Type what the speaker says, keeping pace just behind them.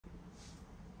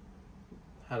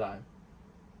Hello.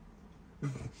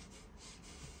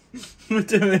 We're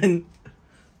doing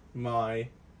my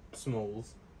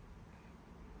smalls.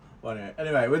 Well,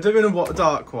 anyway, we're doing a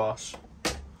dark wash.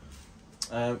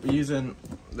 We're using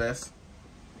this.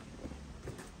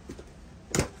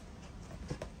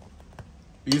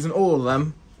 We're using all of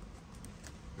them.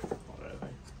 Not really.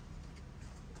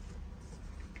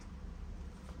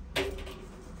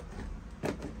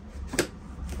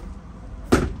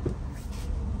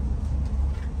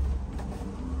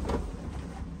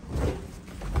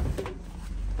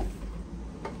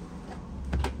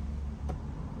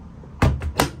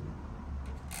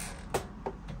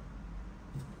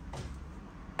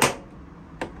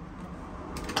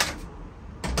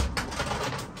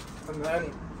 And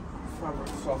then fabric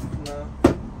softener.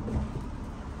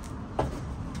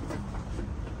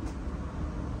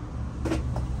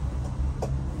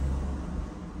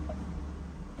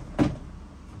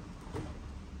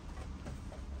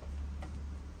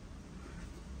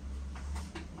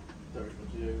 There it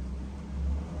was used.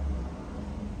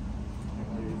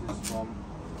 I'll use this one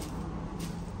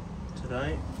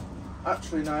today.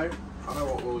 Actually no, I know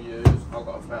what we'll use. I've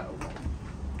got a better one.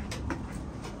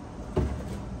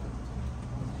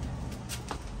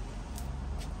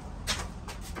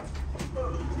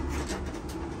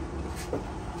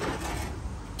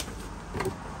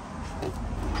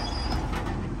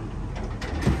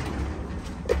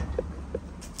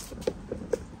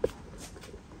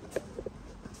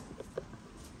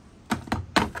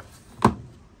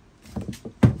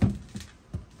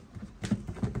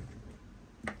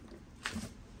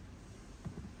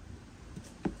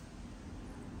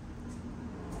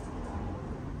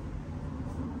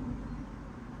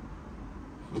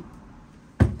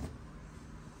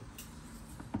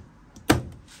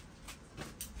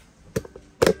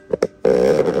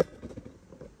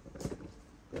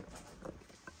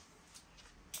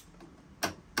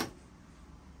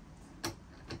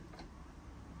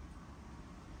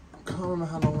 I can't remember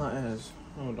how long that is.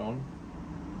 Hold on.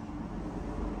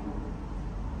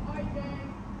 How you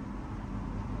doing?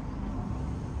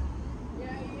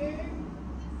 Yeah, you?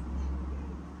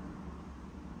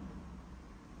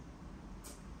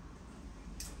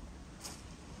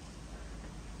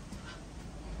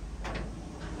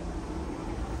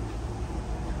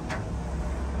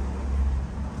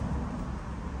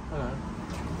 Hello.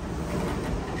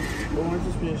 Well, I'm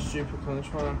just being stupid because I'm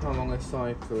trying to know how long this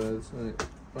cycle is and it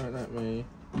won't let me.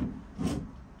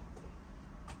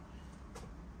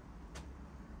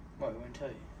 What, it won't tell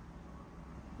you?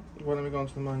 Well, let me go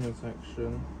onto the manual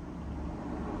section.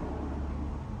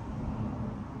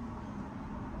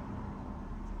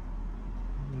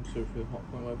 And see if the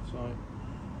Hotpoint website.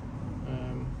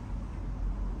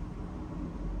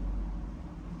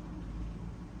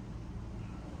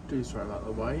 Do sorry about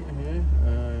the wait here.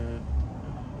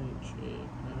 HE8L493.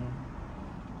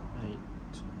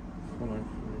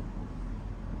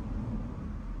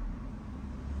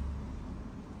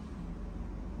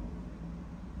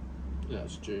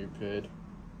 That's stupid.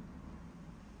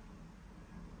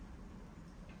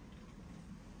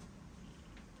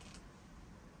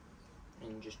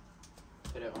 And just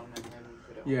put it on and then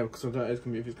put it on. Yeah, because I don't. It's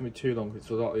gonna be, if it's gonna be too long, it's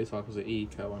a lot of these cycles are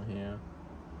eco on here.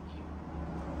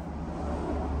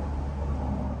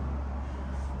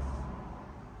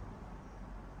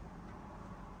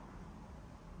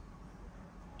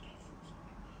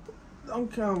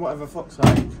 Okay, whatever, fuck's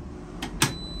sake.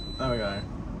 There we go.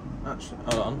 Actually,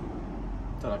 hold on.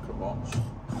 Delicate wash.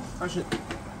 Actually,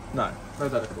 no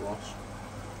delicate wash.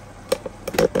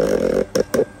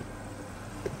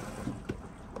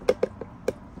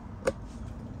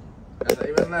 Is it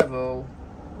even level?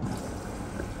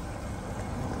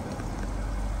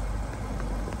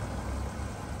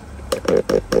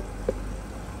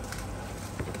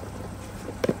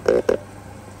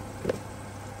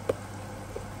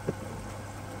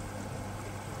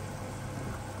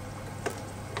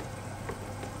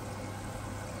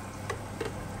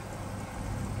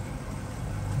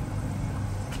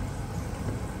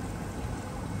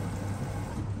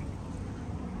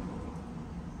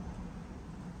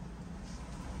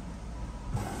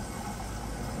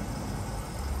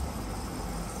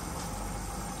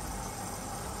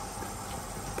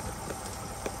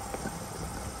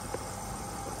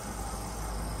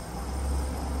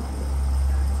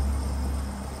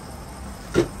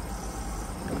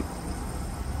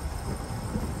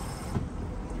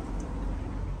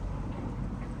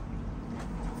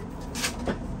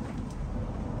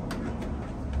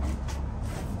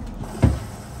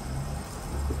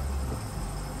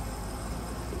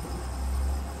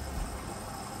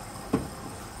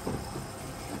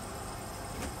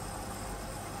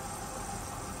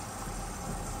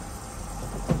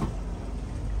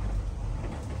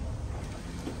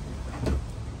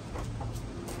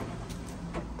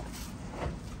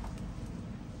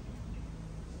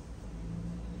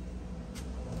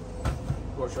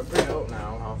 Watch, I'll bring it up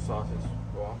now. I'll start it.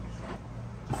 Watch.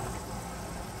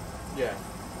 Yeah.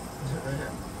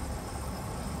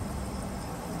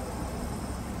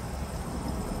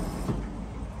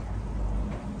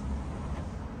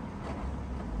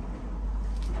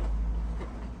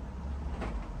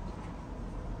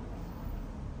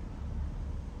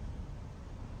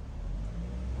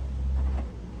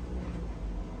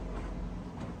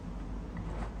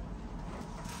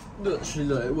 Literally,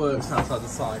 look, it works outside the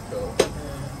cycle.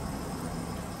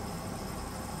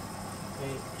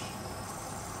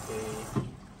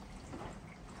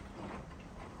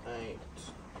 HE8L493.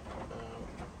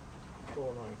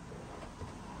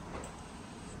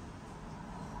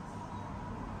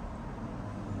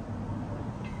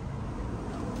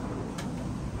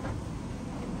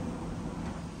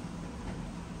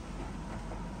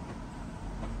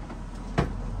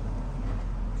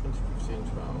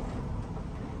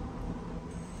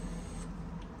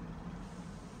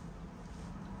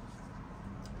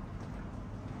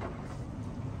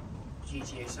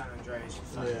 GTA San Andreas.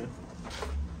 Yeah.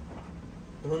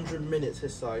 100 minutes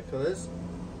his cycle is.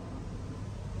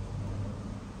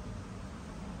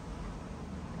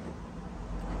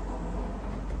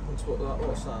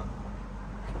 What's that?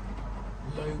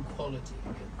 Low quality.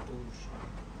 Bullshit.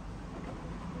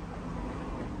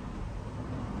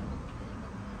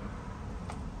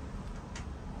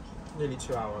 Nearly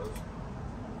 2 hours.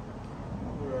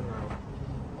 We're on now.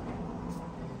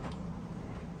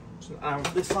 It's an hour.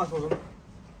 This cycle's an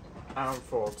hour and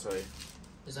 40.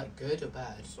 Is that good or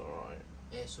bad? It's alright.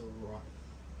 It's alright.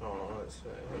 Oh, let's see.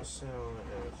 Let's see how long it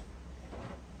is.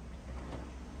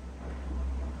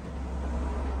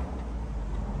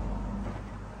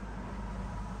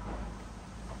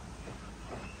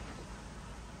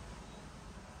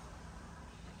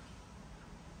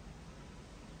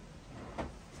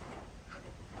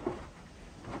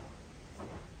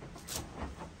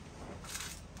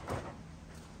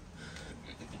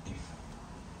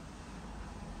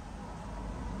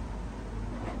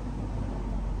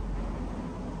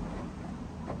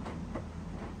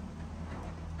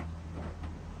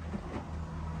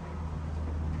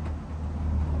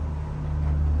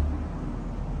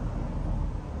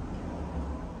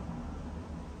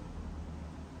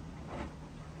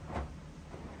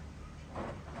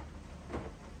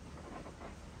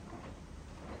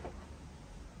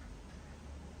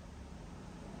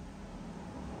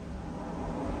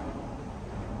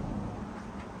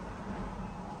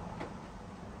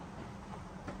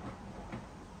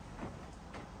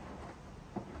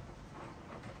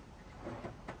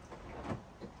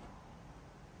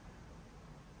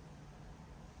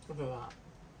 Look at that.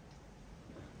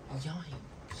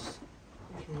 Yikes.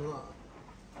 What's wrong with that?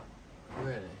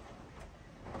 Really?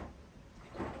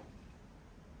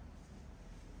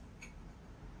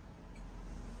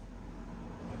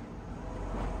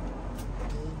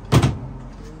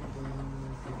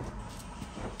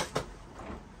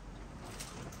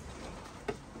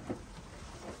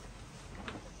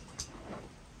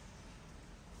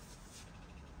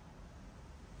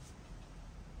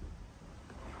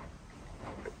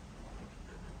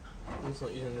 It's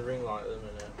not using the ring light at the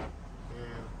minute.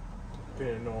 Yeah.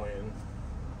 Being annoying.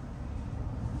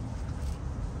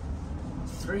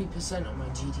 3% on my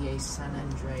GTA San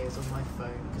Andreas on my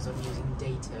phone because I'm using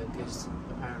data because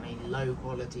apparently low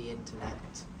quality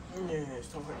internet. Yeah,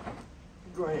 it's not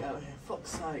great out here. Fuck's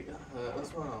sake, that hurt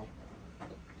as well.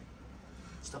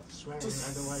 Stop swearing,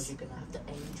 otherwise you're gonna have to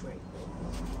age rate.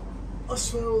 I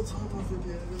swear all the time on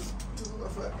videos. It doesn't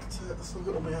affect it. I've still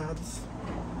got all my ads.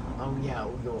 Oh yeah,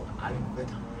 all your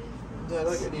advertisements. Yeah, I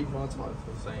don't get any more time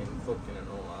for saying fucking and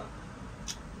all that.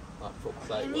 Like, fuck's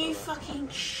sake. Can you fucking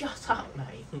shut up,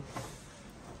 mate?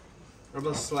 I'm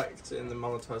gonna select in the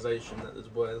monetization that there's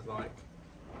words like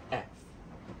F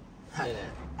in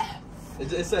it. F.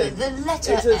 It says The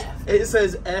letter F. It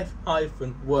says F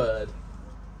hyphen word.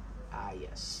 Ah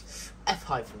yes. F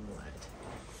hyphen word.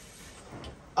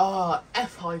 Ah,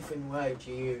 F hyphen word,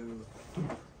 you.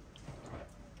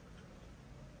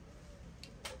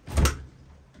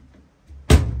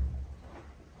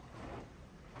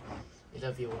 You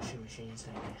love your washing machine,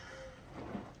 don't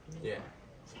you? Yeah.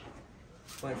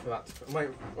 Wait for that to come. Wait,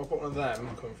 I've got one of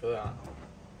them coming for that.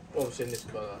 Obviously in this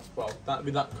colour. Well, that'd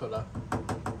be that colour.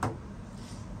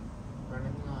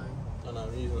 Running low. I know,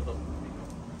 I'm using it up.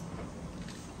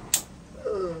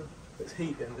 It's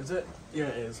heating, is it? Yeah,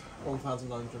 it is.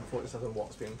 1,947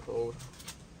 watts being pulled.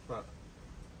 Right.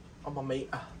 On my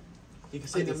meter. You can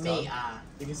see it this time.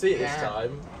 You can see it this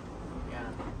time.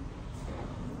 Yeah.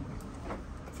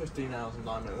 15 hours and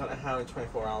 9 minutes. I don't know how many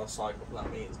 24-hour cycle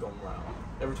that meter's gone round.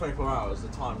 Every 24 hours the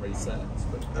time resets,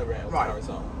 but every hour carries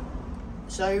on.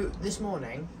 So this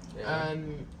morning, Yeah.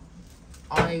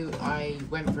 I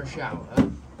went for a shower.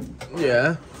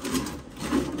 Yeah.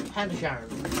 Had a shower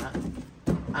and that.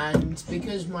 And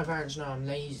because my parents know I'm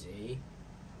lazy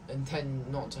and tend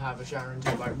not to have a shower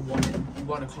until like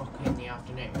 1 o'clock in the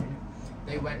afternoon,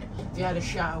 they had a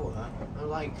shower. I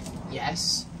was like,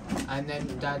 yes. And then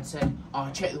Dad said, oh,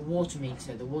 check the water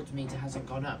meter. The water meter hasn't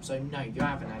gone up. So no, you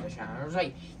haven't had a shower. I was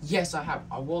like, yes, I have.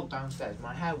 I walked downstairs.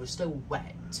 My hair was still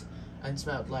wet and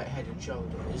smelled like Head and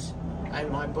Shoulders.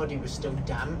 And my body was still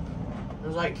damp. I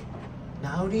was like,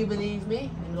 now do you believe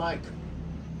me? And like,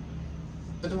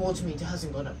 but the water meter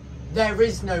hasn't gone up. There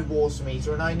is no water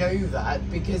meter, and I know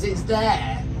that because it's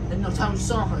there and not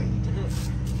outside.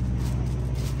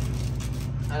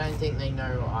 I don't think they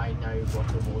know I know what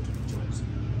a water meter is.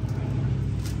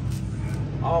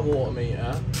 Our water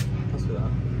meter. Let's do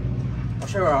that. I'll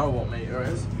show you where our water meter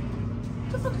is.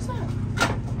 What the fuck is that?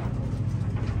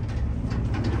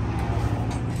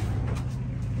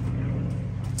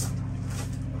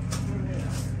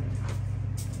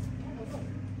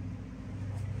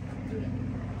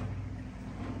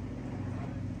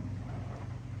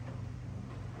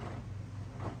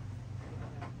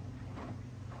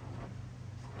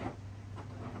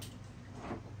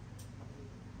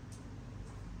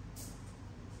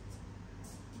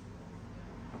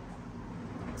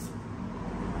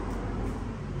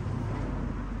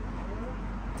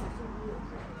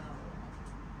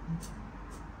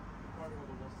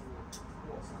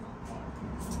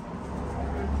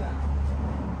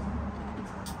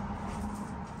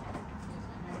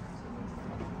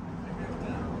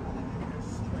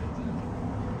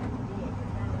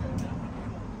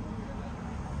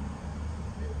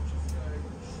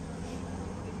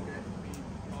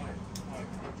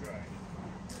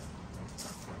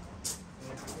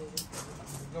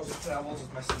 I was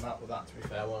just messing about with that, to be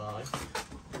fair, wasn't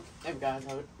I? There we go, I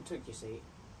took your seat.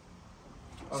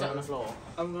 Sit on the floor.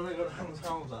 I'm gonna go hang the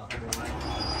towels out anyway.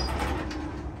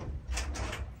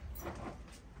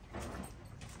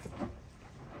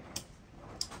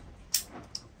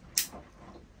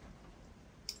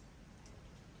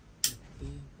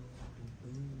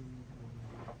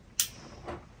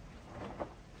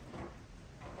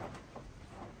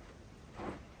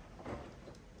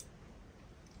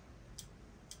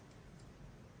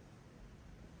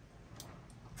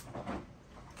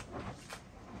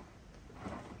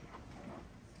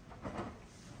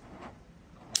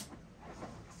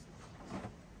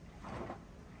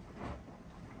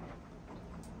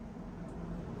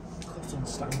 Cotton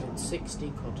standard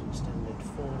 60, cotton standard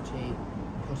 40,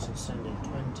 cotton standard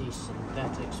 20,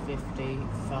 synthetics 50,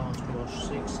 fast wash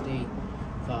 60,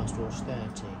 fast wash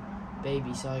 30,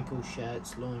 baby cycle,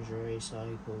 shirts, lingerie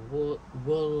cycle,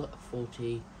 wool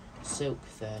 40, silk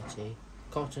 30,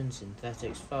 cotton,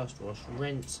 synthetics, fast wash,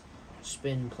 rinse,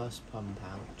 spin plus pump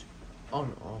out,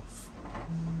 on off,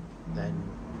 then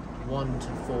 1 to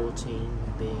 14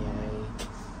 BA,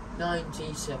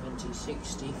 90, 70,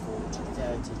 60, 40,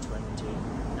 30, 20,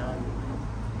 none.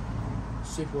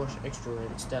 Superwash, extra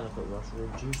rinse, delicate wash,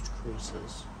 reduced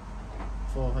creases.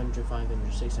 400,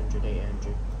 500, 600,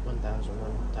 800, 1000,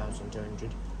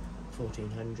 1200,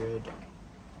 1400,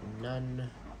 none.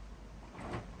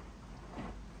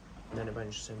 And then a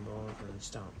bunch of symbols and then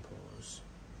start and pause.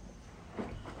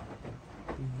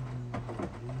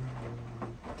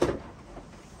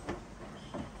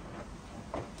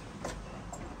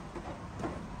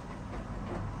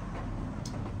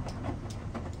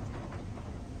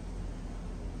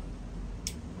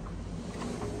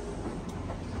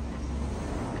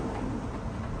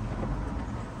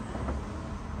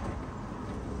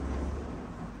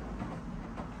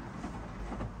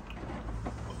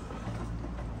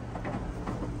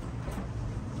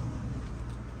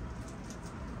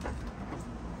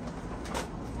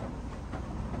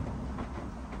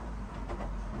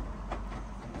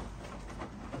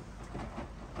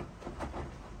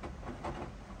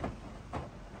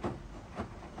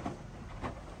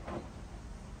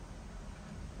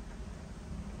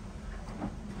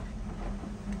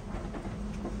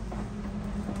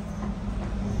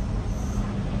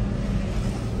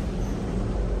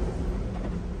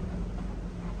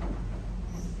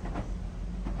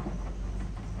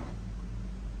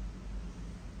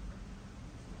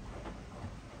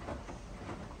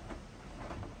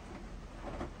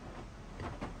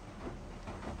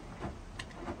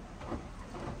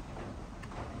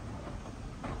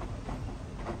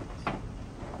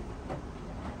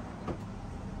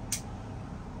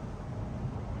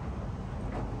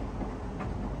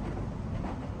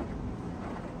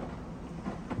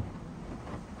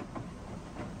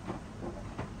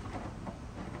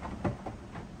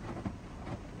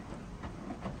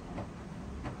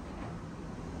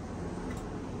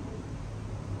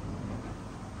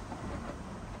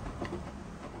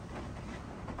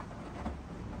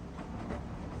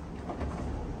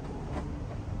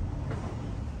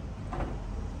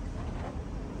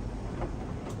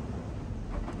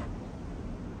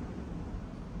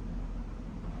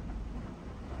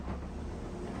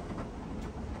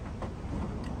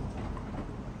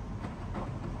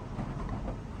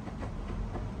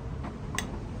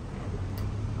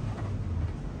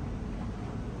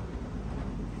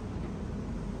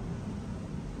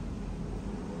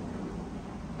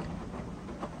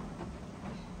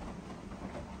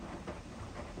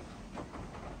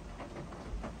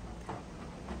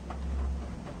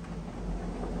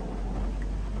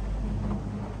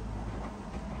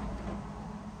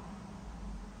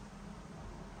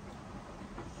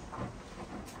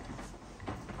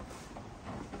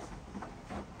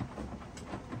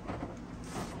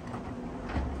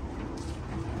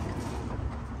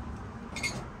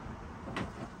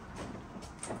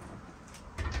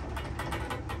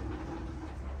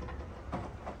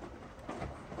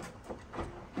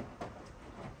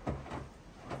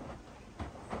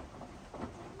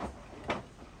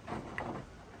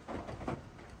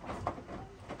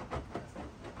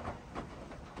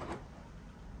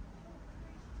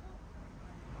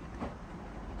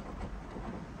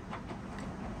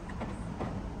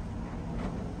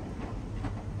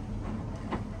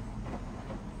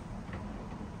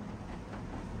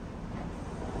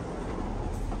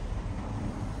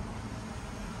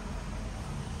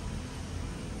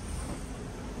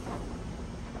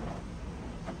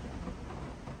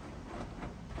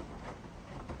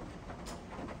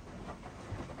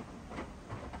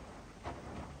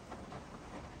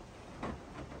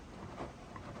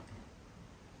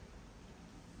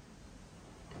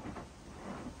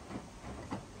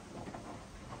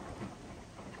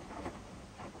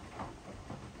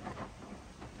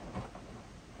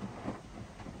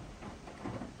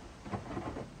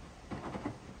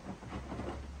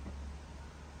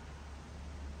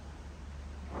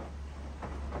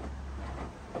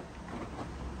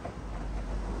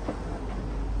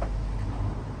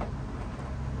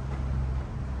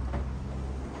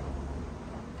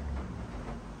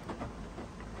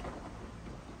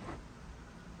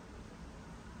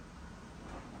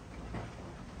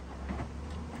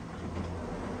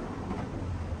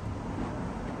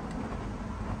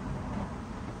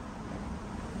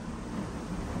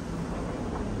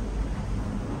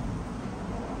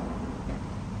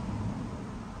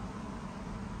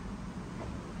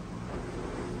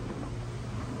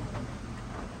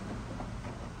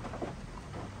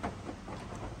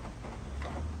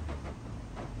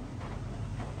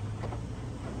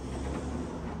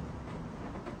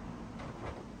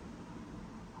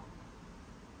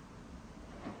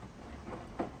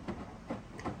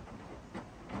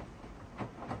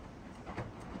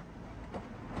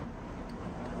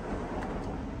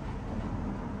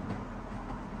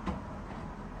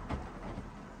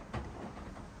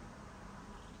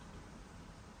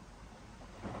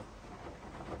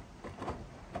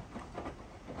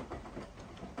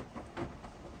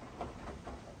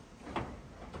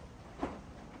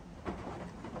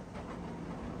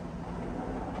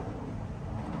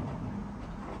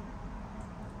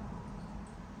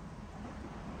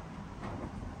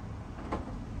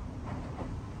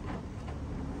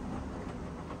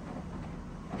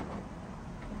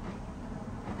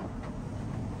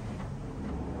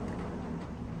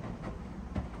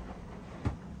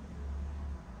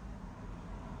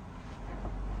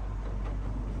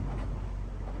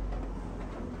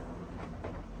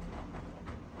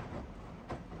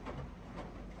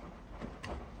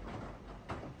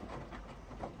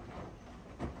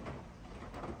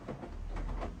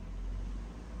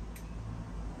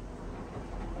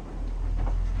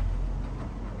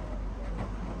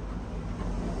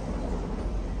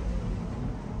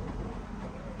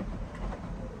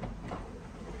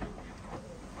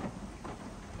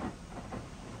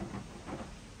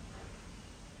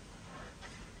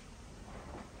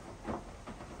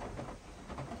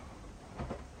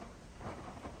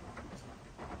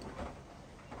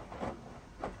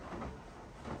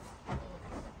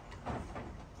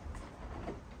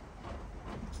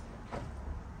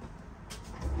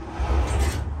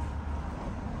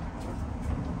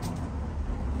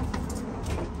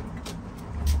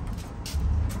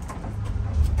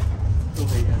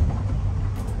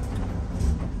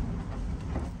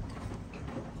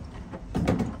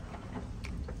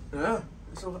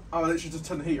 still, oh, I literally just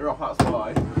turned the heater off, that's why.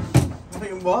 I'm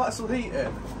thinking, what? It's still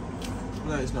heating?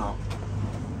 No, it's not.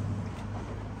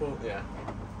 Well, yeah.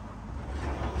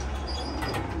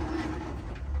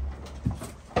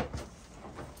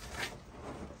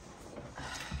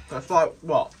 That's like,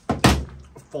 what?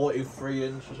 43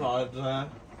 inch side there.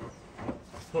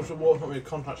 Plus the water's not really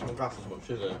contacting the glass as much,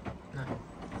 is it? No.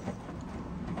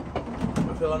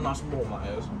 I feel how nice and warm that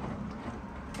is.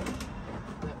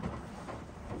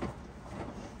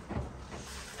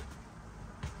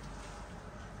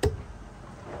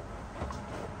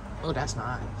 Oh, that's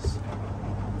nice.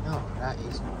 Oh, that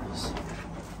is nice.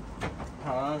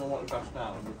 I don't want the glass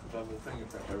down because I have a finger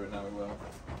prick over it now, we will.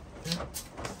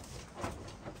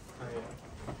 Oh,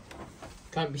 yeah.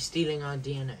 Can't be stealing our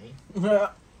DNA.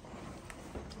 Yeah.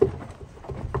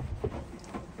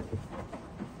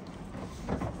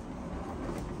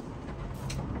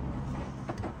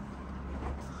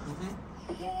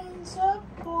 Hands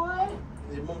up, boy.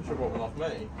 Your mum should have brought one off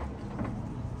me.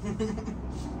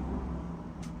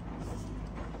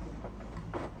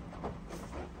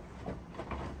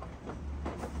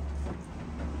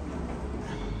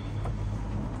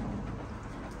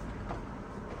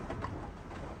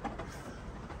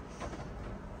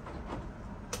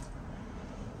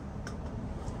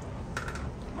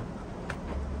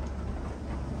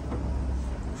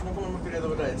 Someone came up the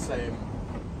other day saying,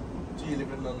 do you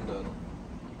live in London?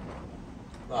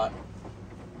 Like,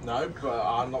 no, but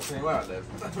I'm not saying where I live.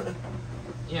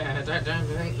 Yeah, I don't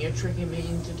think you're tricking me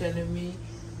into telling me.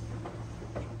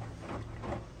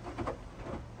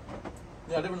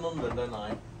 Yeah, I live in London, don't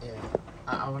I? Yeah,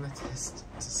 I want to test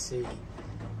to see.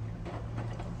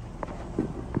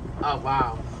 Oh,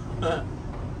 wow. That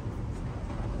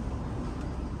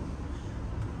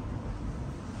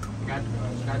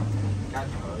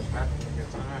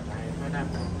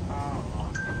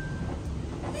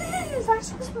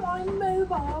was my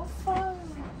mobile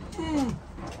phone.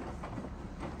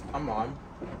 And mine.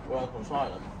 Well, on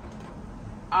silent.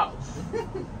 Oh.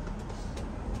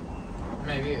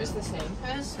 Maybe it was the same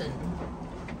person.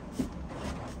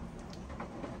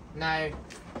 Now,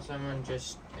 someone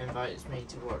just invites me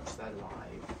to watch their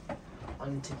live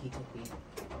on TikTok.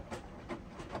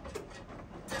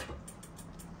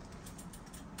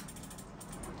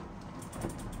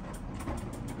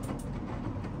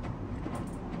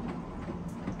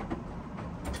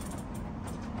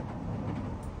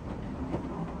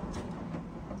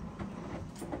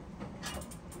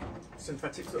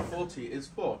 Synthetics at 40 is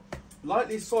for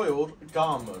lightly soiled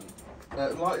garment,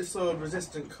 lightly soiled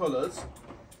resistant colours,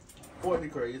 40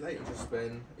 degrees, 800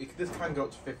 spin. This can go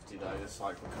up to 50 though, this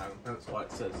cycle can, that's why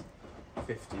it says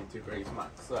 50 degrees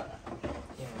max there.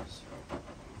 Yes.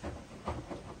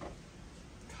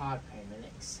 Card payment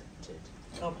accepted.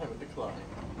 Card payment declined.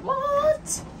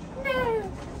 What?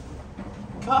 No.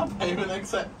 Card payment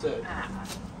accepted. Ah,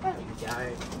 there we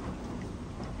go.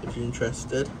 If you're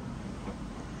interested.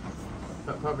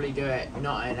 But probably do it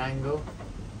not at an angle.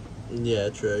 Yeah,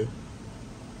 true.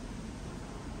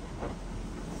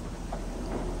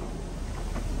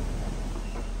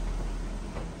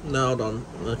 No, hold on.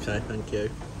 Okay, thank you.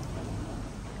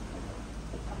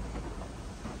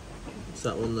 It's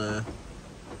that one there.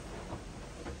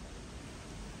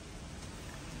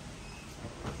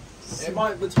 It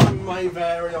might, the time may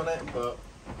vary on it, but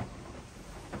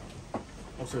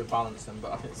also with balancing,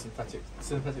 but I think synthetic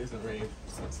isn't really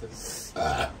sensitive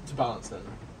to balancing.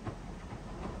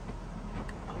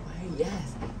 Oh,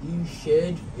 yes, you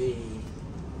should be.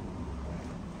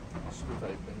 Should be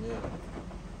vaping, yeah.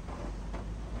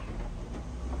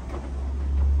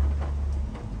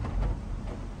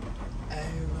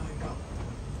 Oh my god.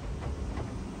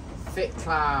 Thick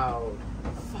cloud.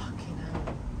 Fucking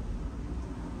hell.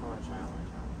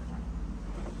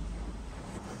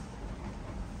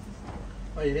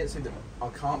 Oh, you didn't see that? I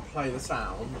can't play the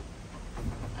sound.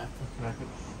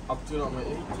 I'll do not.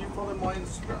 Do you follow my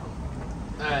Instagram?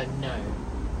 No.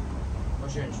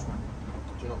 What's your Instagram?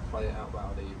 Do not play it out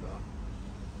loud either.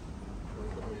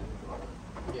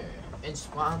 Yeah.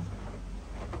 Instagram.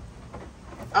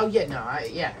 Oh yeah, no,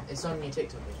 yeah, it's on your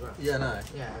TikTok as well. Yeah, no.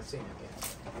 Yeah, I've seen it.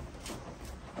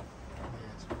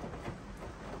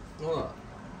 Yeah. What?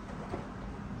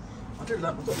 I do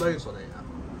that. I've got loads on it.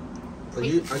 What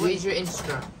is your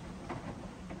Instagram?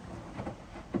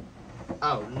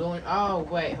 Oh, Lauren. Oh,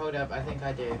 wait, hold up. I think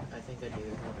I do. Hold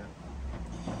up.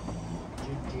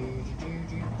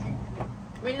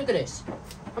 I mean, look at this.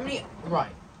 How many?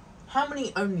 Right. How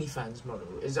many OnlyFans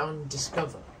model is on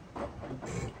Discover?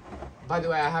 By the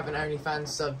way, I have an OnlyFans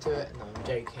sub to it. No, I'm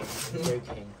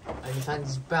joking. OnlyFans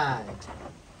is bad.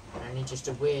 You're only just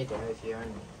a weirdo if you're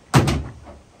only.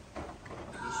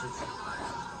 I'm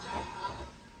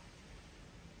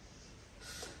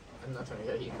not trying to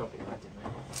get you copyrighted,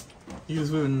 mate. He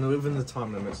was within the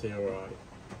time limit, so you're alright.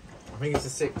 I think it's a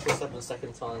 6 or 7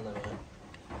 second time limit.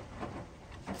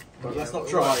 But let's not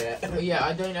try it. Yeah,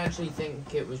 I don't actually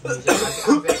think it was music.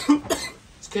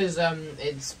 It's because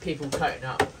it's people cutting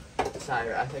up. So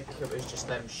I think it was just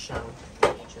them shouting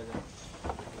at each other.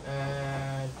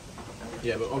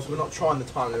 Yeah, but also we're not trying the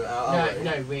time limit out, are we?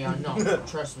 No, we are not.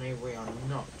 Trust me, we are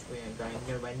not. We are going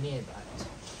nowhere near that.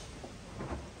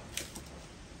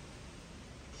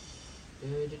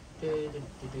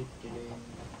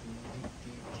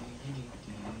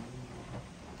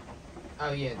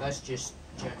 Oh yeah, that's just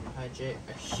a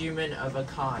human of a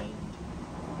kind.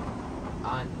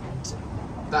 And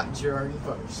that's your only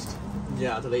post.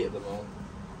 Yeah, I deleted them all.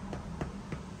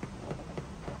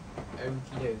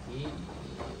 Okie dokie.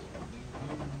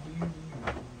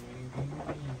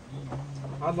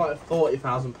 I'd like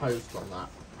 40,000 posts on that.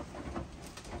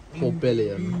 4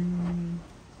 billion.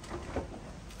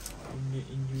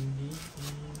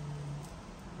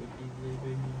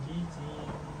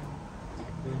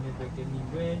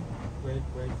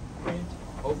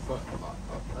 Oh fuck.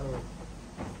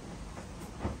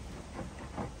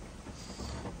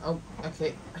 Oh,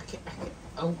 okay.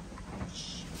 Oh,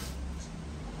 shit.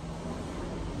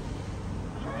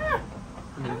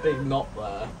 There's a big knot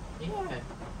there. Yeah.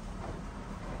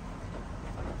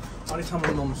 I need to tell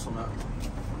my mum something.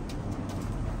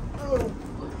 Oh,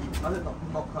 I did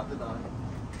not knock that, did I?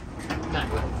 No.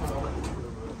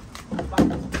 Back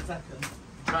in a second.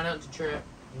 Try not to trip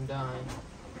and die.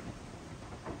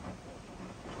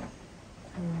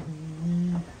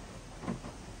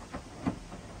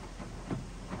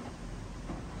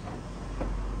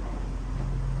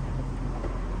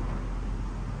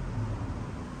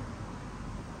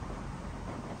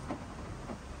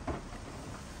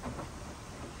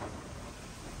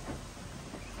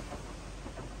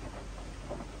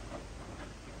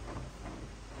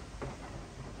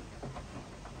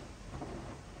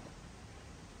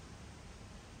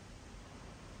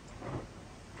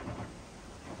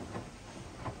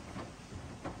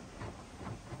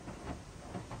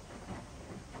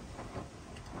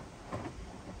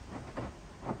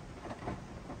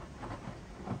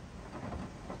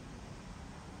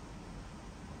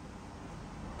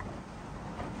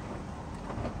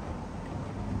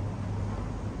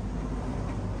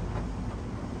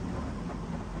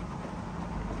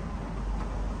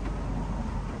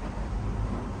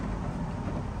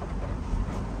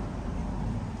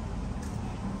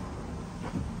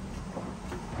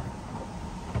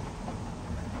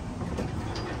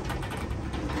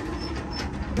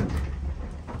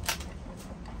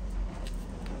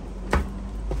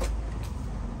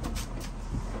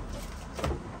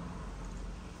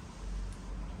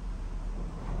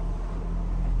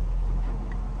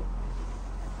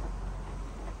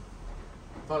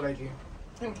 Followed you.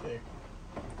 Thank you.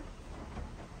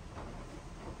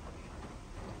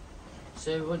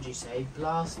 So what'd you say?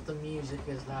 Blast the music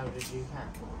as loud as you can.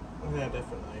 Yeah,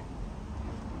 definitely.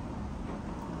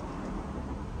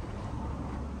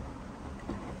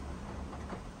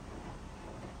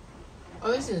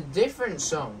 Oh, this is a different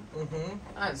song. Mhm.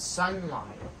 That's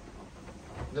Sunlight.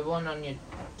 The one on your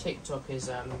TikTok is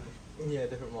Yeah,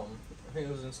 different one. I think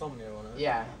it was Insomnia, wasn't it?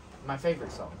 yeah, my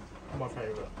favourite song. My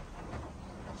favourite.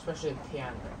 Especially the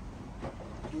piano.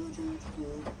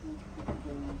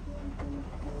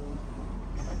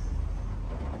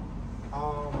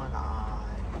 Oh my god.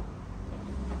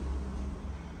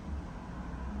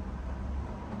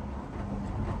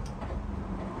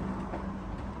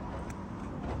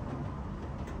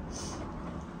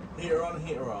 Heater on,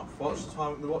 heater off. Watch the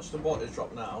time. Watch the wattage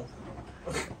drop now.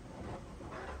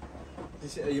 You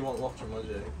see, you weren't watching, was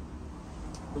you?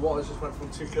 The wattage just went from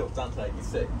 2 kills down to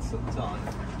 86 at the time.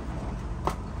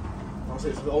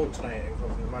 Obviously, it's alternating from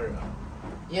the motor.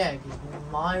 Yeah, because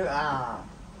my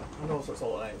And also, it's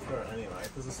alternating through it anyway,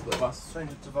 because this is the bus.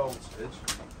 Change it to voltage.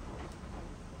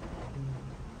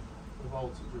 The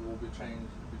voltage will be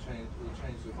changed. We'll change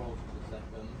the voltage in a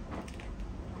second.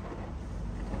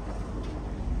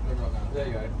 Right now. There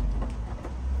you go.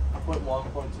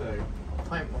 0.1, 0.2.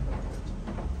 point one.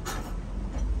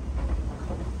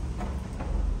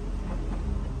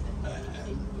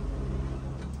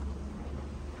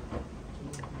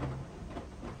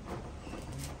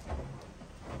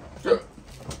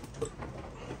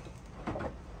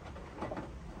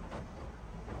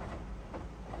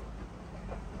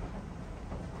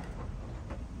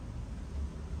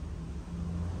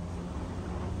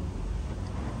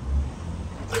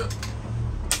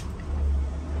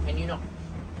 Can you not?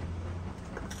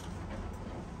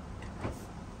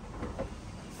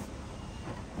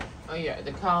 Oh yeah,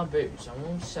 the car boots. I'm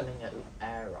all selling an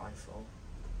air rifle.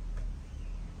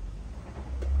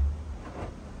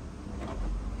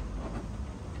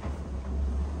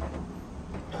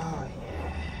 Oh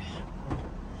yeah.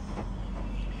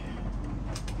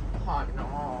 Oh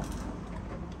no.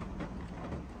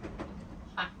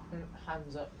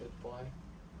 Hands up, big boy.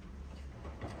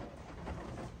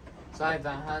 It's either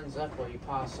hands up or you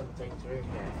pass something through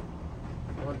here.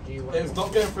 What do you want? It's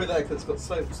not going through there because it's got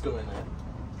soap scum in it.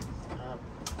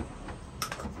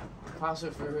 Pass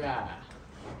it through there.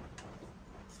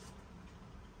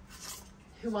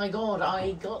 Oh my god,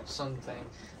 I got something.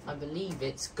 I believe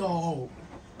it's gold.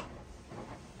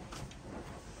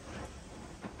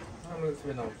 How long have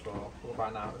we been on for? What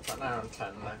about now? It's about an hour and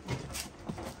 10 left.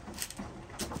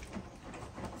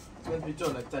 It's going to be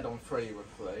done at dead on 3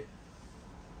 roughly.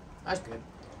 That's good.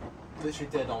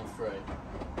 Literally dead on 3.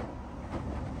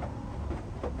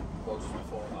 Well, just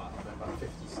before that, I think about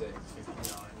 56,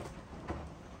 59.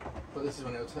 But this is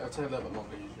when it'll take a little bit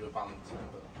longer usually with balancing,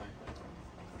 but okay.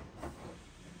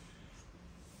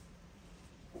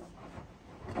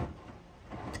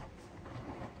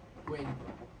 Win.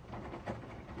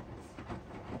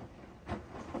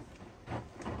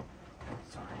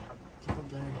 Sorry, I keep on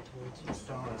blowing it towards you. It's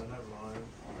fine, never mind.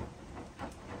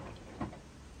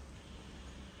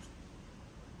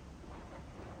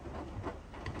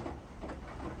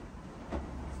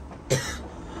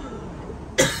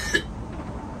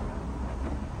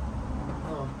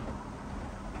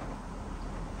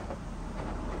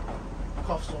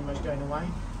 Cough's almost going away.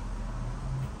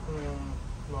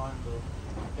 Mine will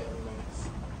hit and miss.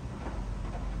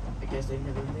 I guess they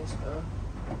never miss her.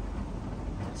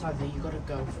 It's either you got a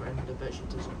girlfriend, I bet she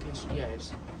doesn't kiss you.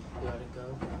 Yes. You got a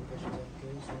girlfriend, I bet she doesn't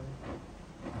kiss you.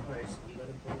 Or else you got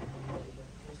a boyfriend, but you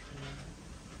don't kiss you.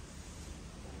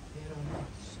 You don't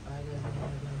miss. I don't know what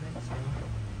I miss. You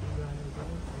got a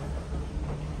girlfriend, but you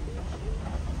don't kiss you.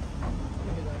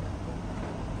 You got a boyfriend,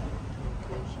 don't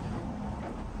kiss you.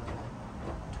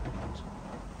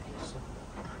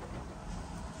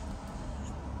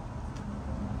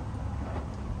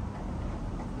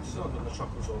 Still not done the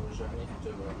chocolate orange yet, I need to do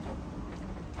it.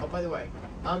 Oh, by the way,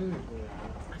 Yeah.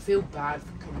 I feel bad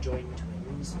for conjoined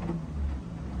twins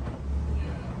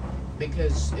Yeah.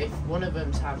 because if one of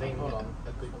them's having Hold on.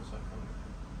 a good. 1 second.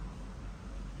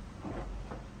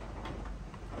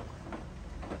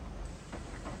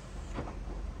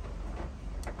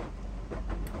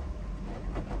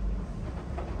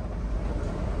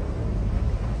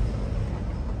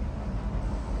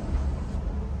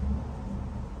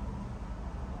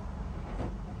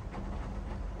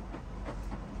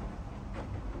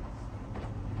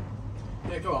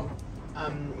 Yeah, go on.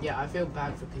 Yeah, I feel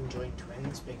bad for conjoined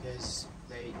twins because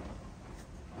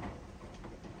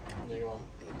Yeah, go on.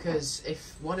 because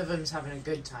if one of them's having a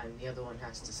good time, the other one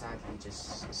has to sadly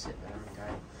just sit there and go,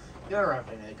 "You're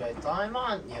having a good time,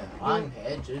 aren't you? I'm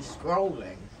here just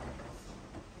scrolling."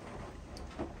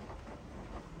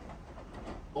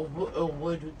 Or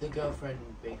would the girlfriend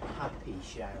be happy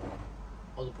sharing?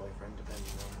 Or the boyfriend,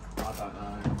 depending on. I don't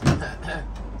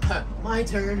know. My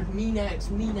turn. Me next.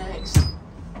 Me next.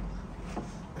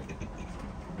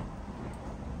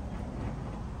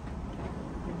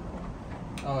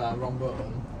 Oh yeah, wrong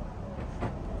button.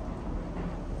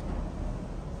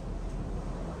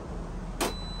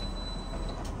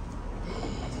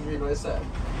 Did you read what it said?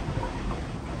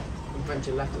 A bunch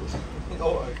of letters.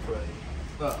 Autocorrect.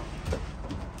 Oh.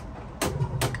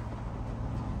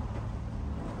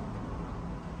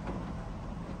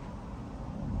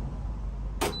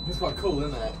 It's quite cool,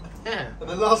 isn't it? Yeah. And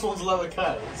the last one's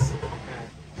lowercase.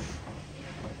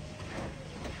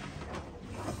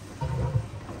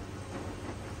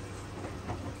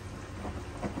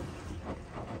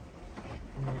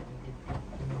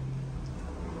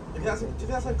 If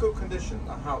that's in good condition,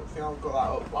 how I think I've got that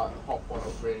up, like Hotpoint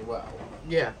up really well.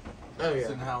 Yeah. Oh yeah.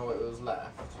 Seeing how it was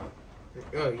left.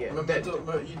 Oh yeah. Remember,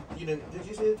 you didn't? Did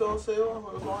you see the door seal?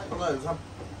 What it was like? Oh, no, it was,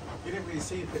 you didn't really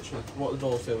see the picture of what the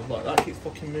door seal was like. That keeps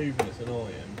fucking moving. It's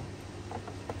annoying.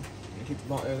 It keeps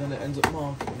marking, then it ends up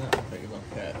marking that. I think if I'm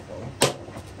careful.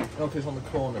 Oh, 'cause it's on the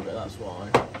corner bit. That's why.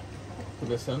 But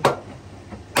listen,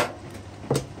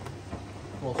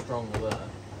 more stronger there.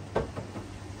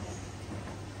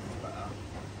 Better.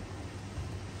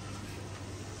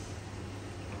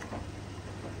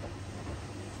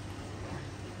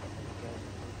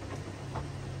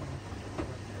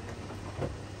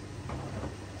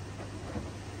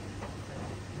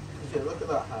 Yeah, look at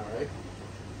that, Harry.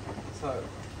 That's how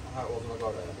it was when I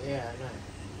got it. Yeah, I know.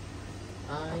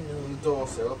 I And know. the door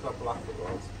seal, look how black it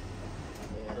was.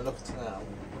 Yeah. And look at it now.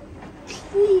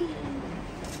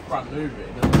 Brand new,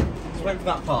 really, isn't it? Just wait for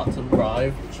that part to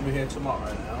arrive. It should be here tomorrow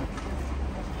now.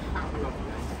 How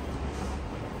lovely.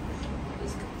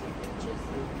 These pictures.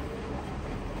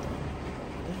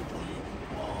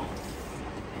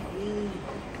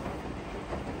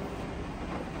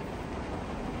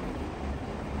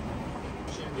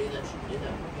 Shouldn't do that.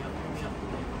 Hurry up.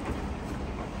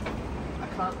 I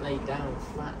can't lay down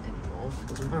flat anymore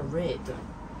because of my red.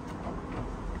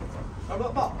 I've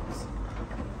got a box.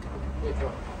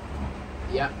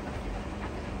 Yeah.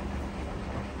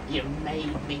 You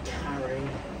made me carry.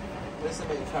 Listen,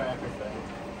 me carry everything.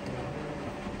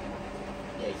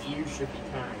 Yeah, you should be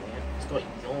carrying it. It's got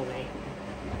your name.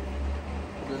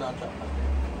 You're now jetpack.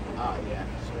 Oh, yeah,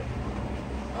 sweet.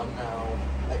 I'm now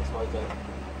XYZ.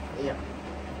 Yeah.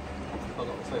 I've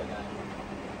got the same name.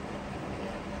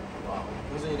 Well,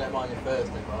 doesn't you don't mind your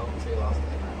first name, well, I'll see your last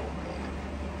name now.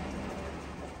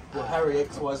 Well, Harry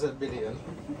XYZ Billion.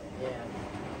 Yeah.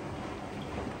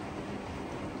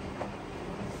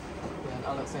 Then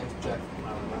Alex name's Jeff,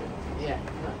 apparently. Yeah.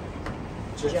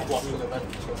 Jeff Watching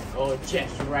Adventure. Or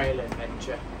Jeff's Rail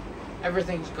Adventure.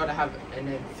 Everything's got to have an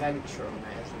adventure on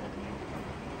it, isn't it?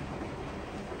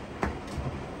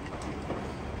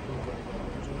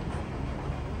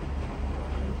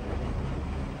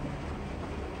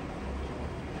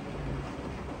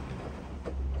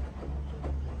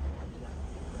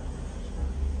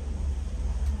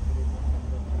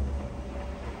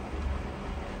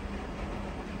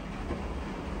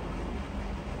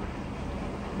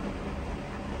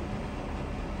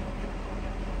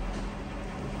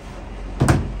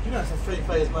 You know it's a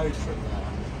three-phase motor in there.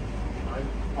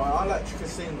 My electric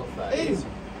is single phase. Ooh!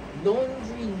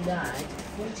 Laundry Lad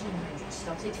 1400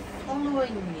 started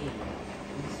following me.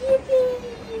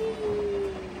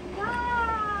 Yippee!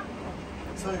 Ah!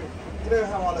 So, you know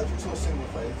how electric's all single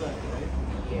phase, don't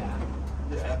you? Yeah.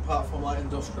 Yeah, apart from like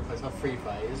industrial phase, have three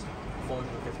phase,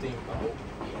 415 volt.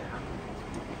 Yeah.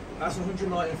 That's a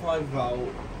 195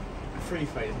 volt three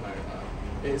phase motor.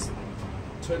 It's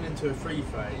turned into a three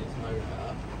phase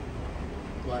motor,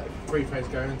 like three phase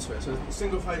going into it. So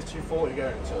single phase 240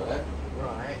 going into it.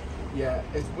 Right. Yeah,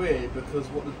 it's weird because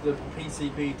what the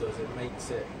PCB does, it makes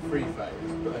it three phase,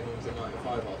 but only uses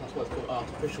 95 volts. That's why it's called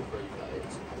artificial three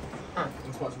phase. Huh.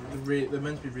 That's why they're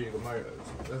meant to be really good motors.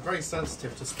 They're very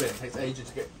sensitive to spin. It takes ages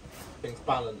to get things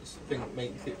balanced,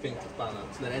 make it think it's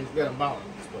balanced, and then ends up getting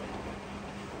unbalanced.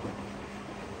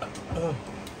 But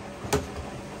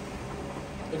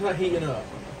it's like heating up.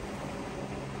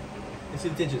 You see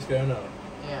the digits going up.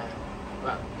 Yeah.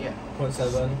 Well, yeah.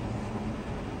 0.7.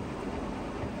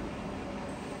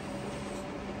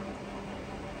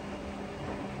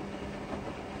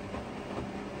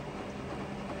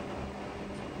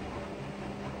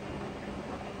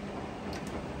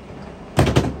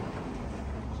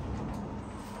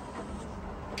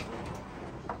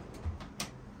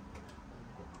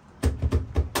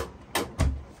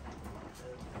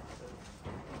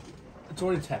 It's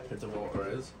already tepid, the water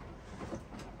is.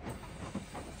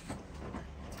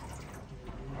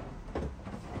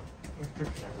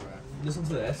 Listen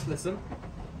to this, listen.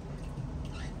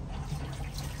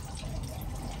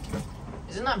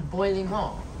 Isn't that boiling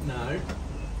hot? No.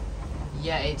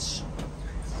 Yeah, it's.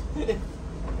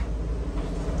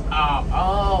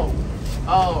 Oh,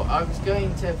 I was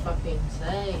going to fucking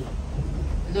say.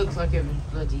 It looks like it was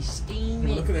bloody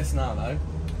steaming. Look at this now, though.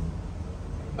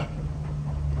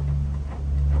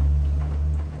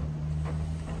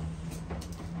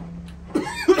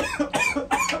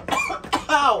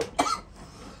 Ow!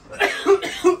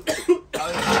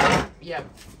 Yeah.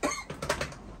 There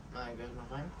goes my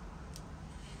phone.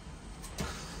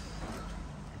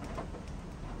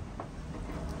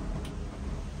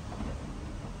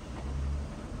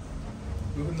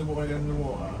 Look in the water, in the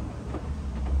water.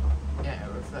 Yeah,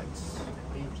 it reflects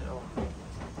beams it off.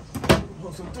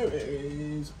 What I'll do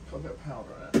is put a bit of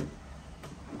powder in it.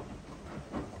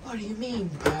 What do you mean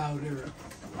powder?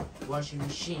 Washing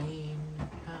machine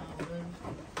powder.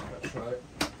 That's right.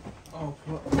 I'll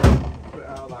put a bit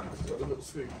out of that because it's got a little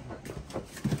scoop in it.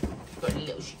 Got a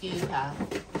little scooper.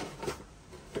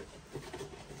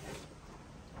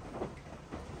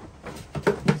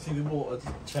 You see the water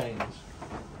change.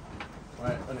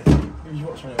 Right, and if you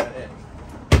watch when it went in.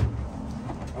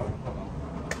 Oh, hold on.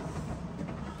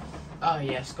 Oh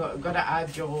yes, got to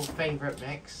add your favourite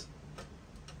mix.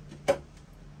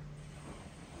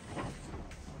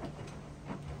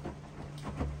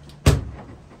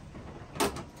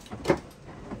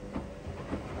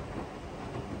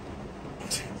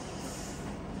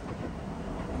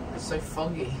 It's so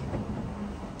foggy.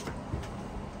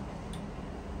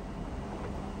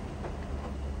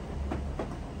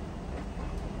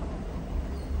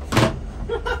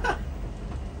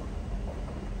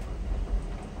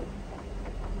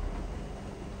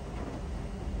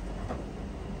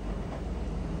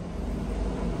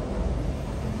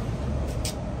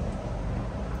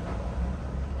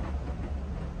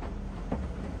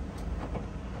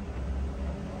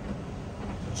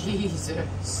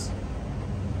 Jesus.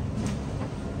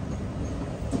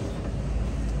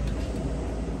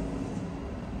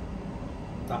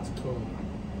 That's cool.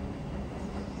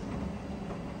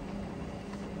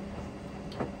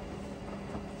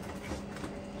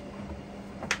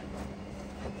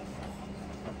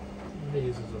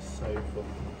 These are so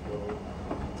fucking cool.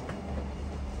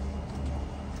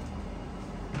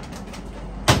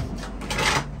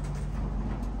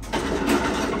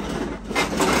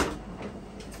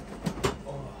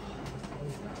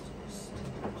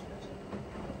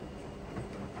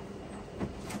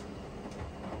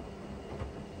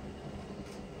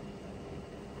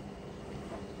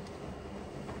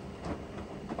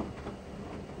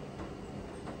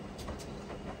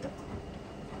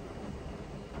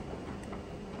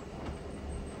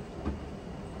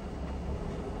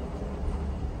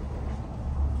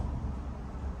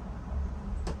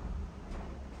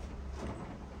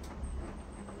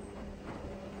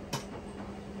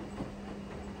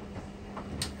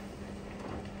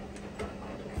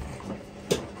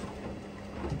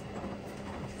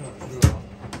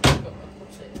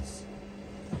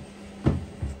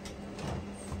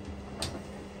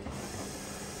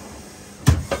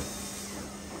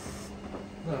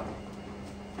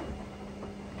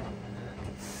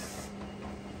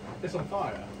 It's on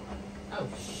fire. Oh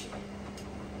shit.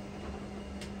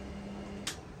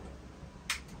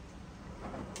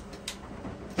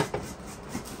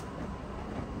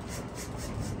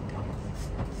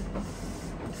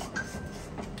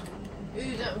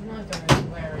 Ooh, that was my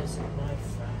phone. Where is my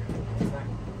phone?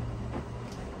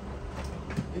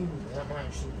 Ooh, that might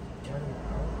actually go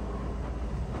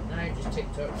now. No, just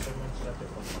TikTok, someone stuck it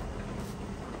on.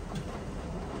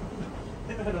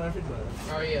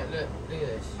 Oh yeah, look at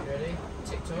this. You ready?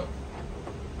 TikTok.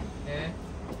 Yeah.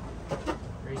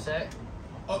 Reset.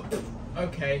 Oh,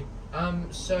 okay.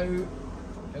 So.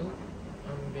 Oh,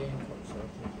 I'm being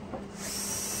cocksuckered.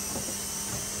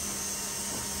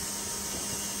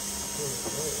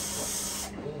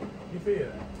 Ooh. You feel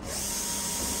it?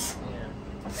 Yeah.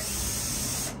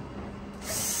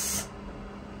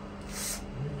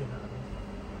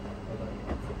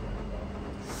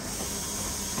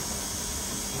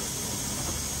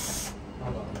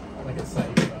 Make it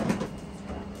safer.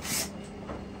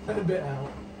 Let a bit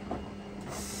out.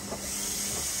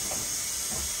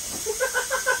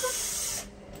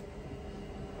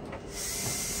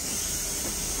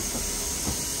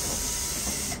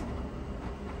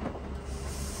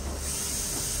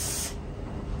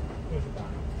 Where's your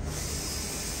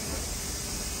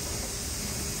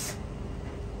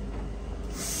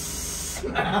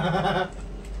bag?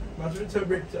 Imagine if it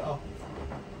ripped it off.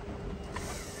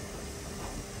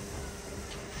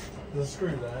 There's a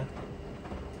screw there.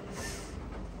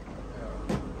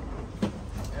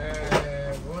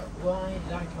 Why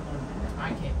did I come on? I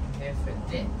came here for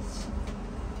this.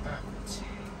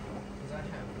 Because I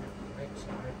have Netflix, so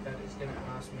I bet it's going to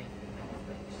ask me for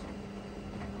Netflix.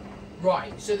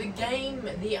 Right, so the game,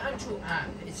 the actual app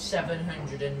is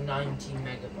 790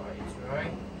 megabytes,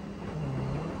 right?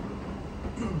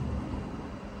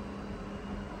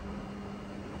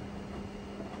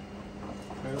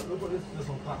 Look what this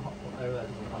on that Hotpoint over there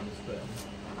does on the spin.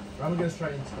 I'm gonna go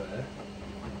straight into it.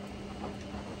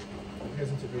 It goes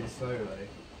into it really slowly.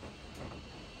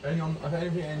 I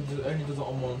think it only does it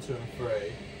on 1, 2 and 3.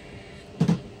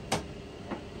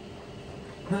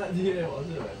 Do you hear what I'm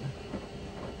doing?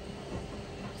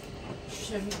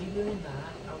 Shouldn't be doing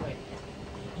that. Oh wait.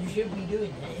 You should be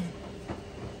doing it.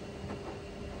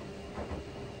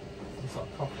 It's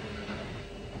like coughing.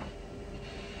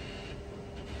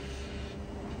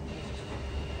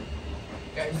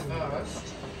 Goes first.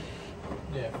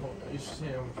 Yeah, you should see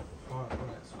him 5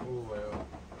 minutes all the way up.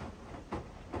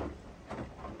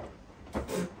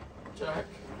 Jack.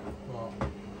 What?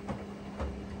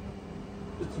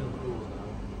 It's in the doors now.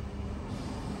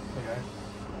 Okay.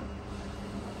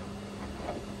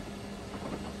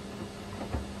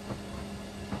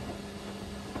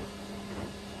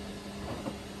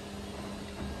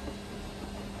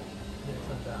 Yeah,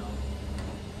 turn down.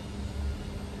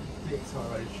 The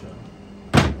acceleration.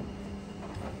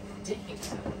 Dick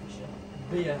acceleration.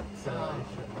 The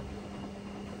acceleration.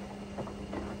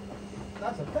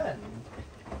 That's a pen.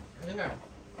 Yeah.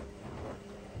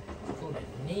 It's called a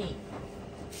knee.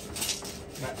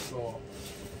 Next floor.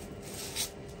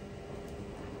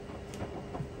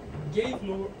 Gay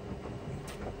floor.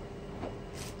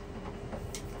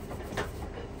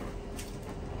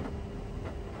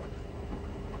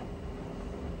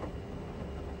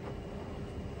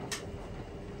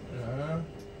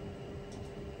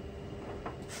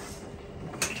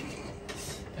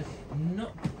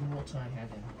 Not what I had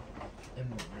in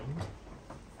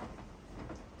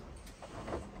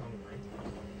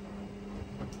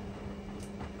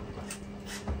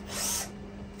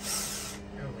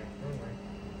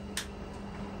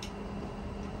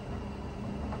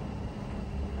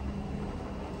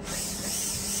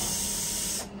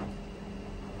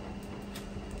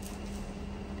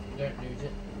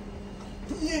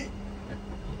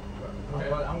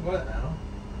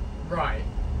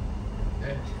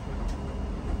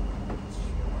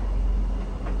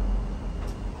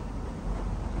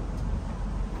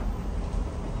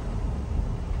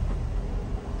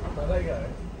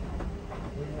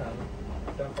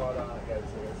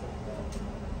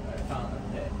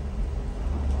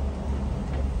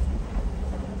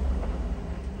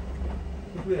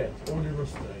Look at it, it's already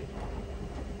rusty.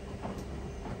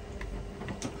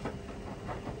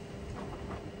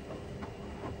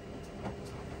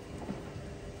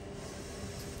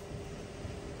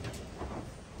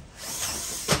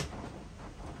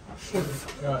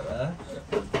 Right there.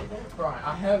 Right,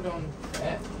 I held on to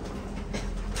it.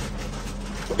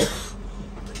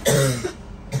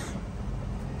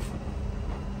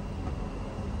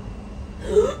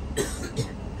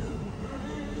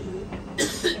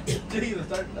 Jesus,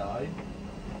 don't die.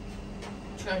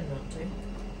 Try not to.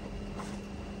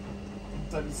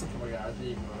 Don't be sick of my garage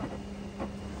either.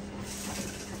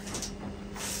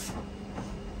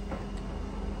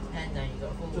 And now you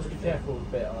got a full. Just be careful with the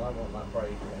bit, I don't want that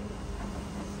breaking.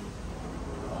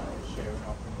 Like, it's shearing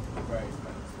off and it's very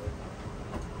expensive.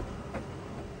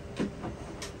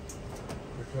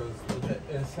 Because the bit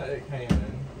it came in,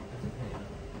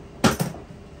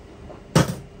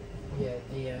 Yeah,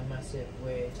 the massive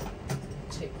weird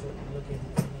TikTok looking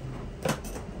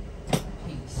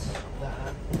piece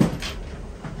that.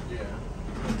 yeah.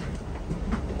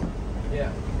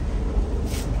 Yeah.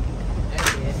 And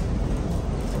yeah.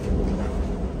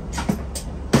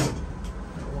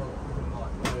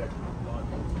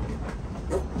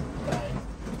 Okay.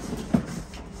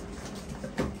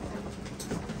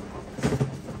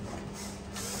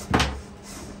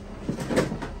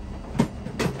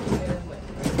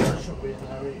 That shouldn't be in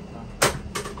there either.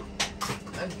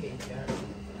 Okay, Jack.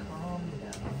 Calm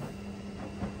down.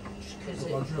 Just because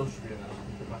My drill should be in there, so I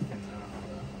can put it back in there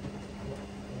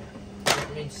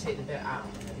after. I mean to take the bit out.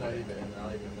 No, leave it in there,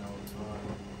 leave it in there all the time.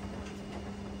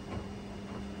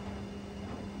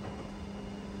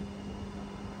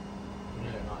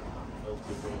 Yeah, like that.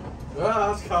 Filthy green. Ah,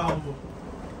 that's calm.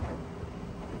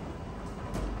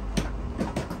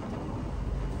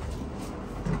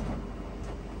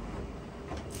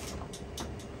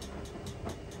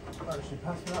 Actually,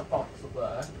 pass me that box up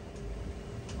there.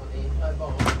 On the no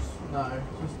box. No,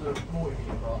 just a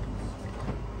multimeter box.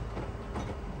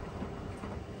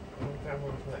 I'll grab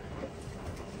onto it.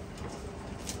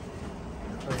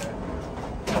 Okay.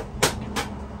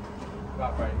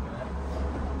 Without breaking it.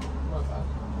 Not bad.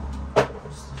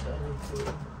 Just as only two.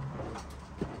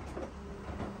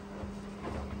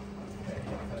 Okay,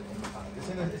 yeah, I've had it in the bag.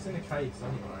 It's in a case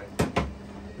anyway.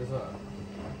 There's a.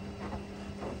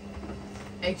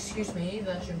 Excuse me,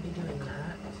 that shouldn't be doing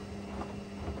that.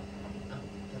 Oh,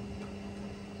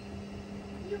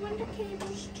 you want the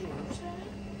cables too, sir?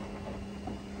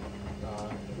 No,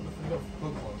 we've got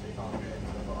plug ones so you can't get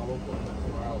into it, but I will put them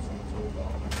somewhere else on the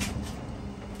toolbar.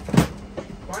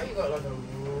 Why you got like a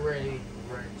really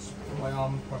red screen? My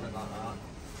arm's pointing like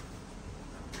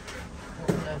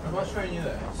that. Am I showing you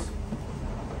this?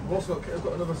 I've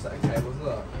got another set of cables,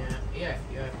 look. Yeah,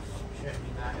 show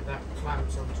me that. That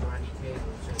clamps onto any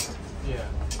cable too. Yeah.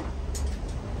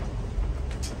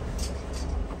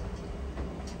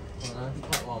 Alright,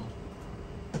 that one.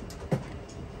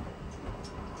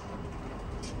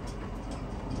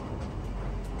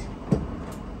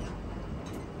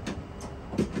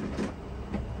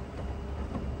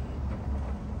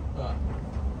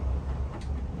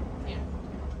 Yeah.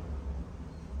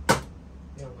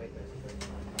 Yeah, wait, there's a bit.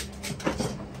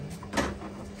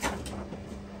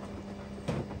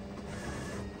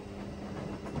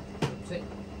 See?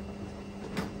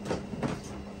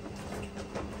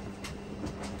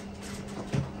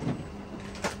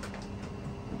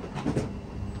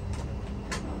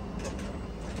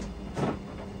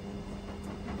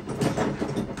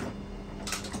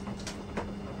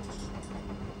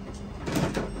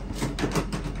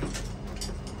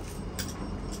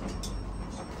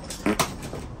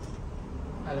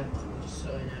 Hello, just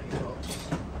sorting out your box.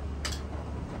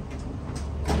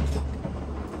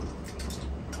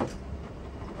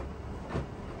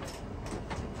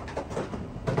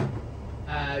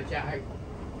 Jack.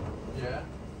 Yeah?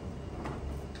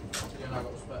 Yeah, no, I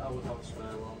would have a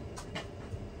spare one.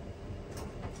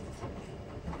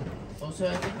 Also, I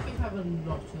think you have a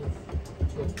lot of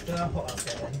tools. Did I hot up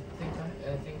there then? I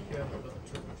think you have a lot of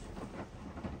tools.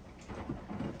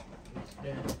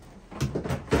 Yeah.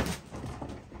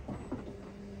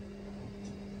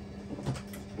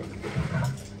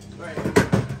 Great.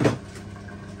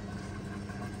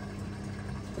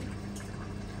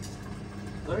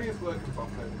 I think it's working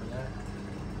properly at the minute.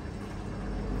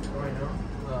 Why not?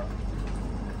 Look.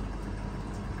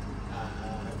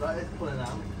 That is pulling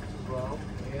amps as well.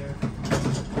 Yeah.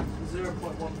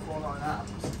 0.149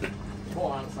 amps.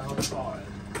 4 amps now on the side.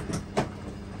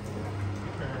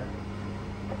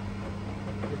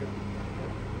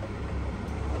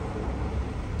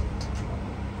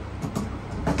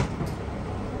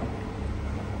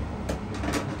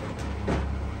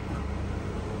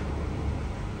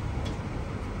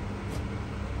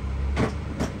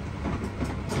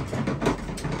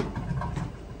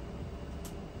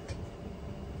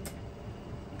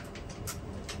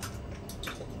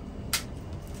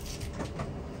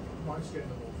 just getting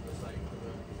them all for the sake of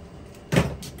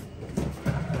it.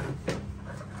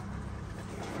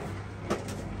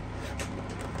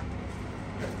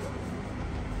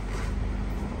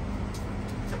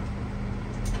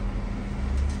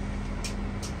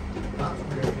 That's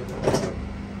really good.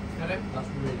 Hello? That's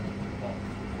really good.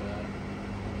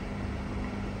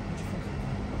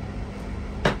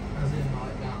 As in,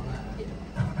 like, down there?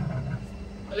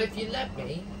 Well, if you let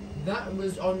me, that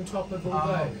was on top of all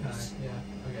those. Okay. Yeah,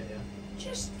 I get you.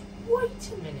 Just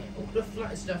wait a minute. All the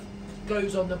flat stuff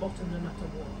goes on the bottom no matter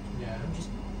what. Yeah. And just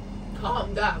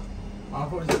calm down. I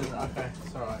thought you said that. Okay,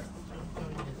 it's alright.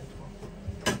 Going to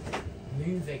the top.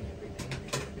 Moving everything.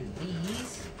 With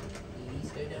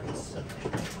these go down the side.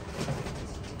 Right.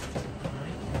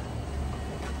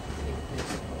 Take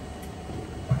this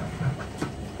off.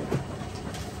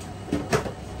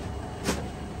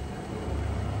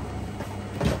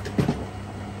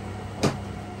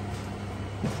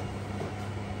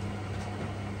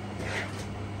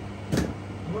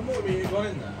 When more have you got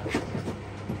in there?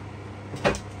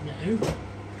 No.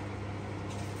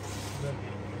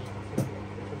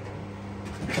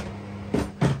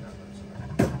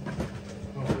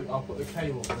 I'll put the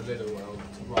cable for the little world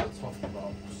to right at the top of the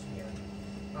box. Yeah.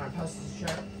 Alright, pass this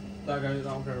shirt. That'll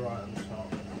go right on the top.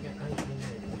 Yeah, I can do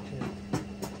it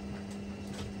too.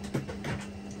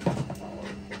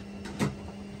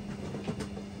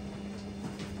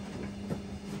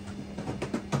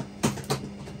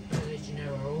 I'll let you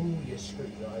know where all your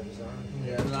screwdrivers are.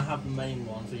 Yeah, and then I have the main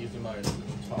ones, I use the most at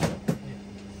the top.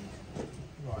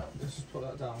 Right, let's just put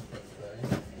that down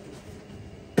quickly.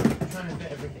 I'm trying to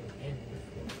fit everything in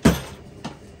before.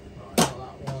 Right, got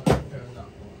that one, go in that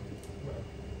one.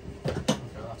 Okay,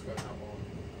 that's going that one.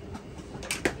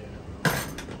 Yeah.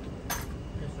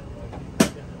 It's not working, it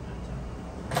doesn't matter.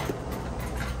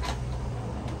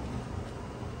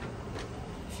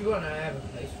 If you want, I have a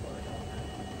place for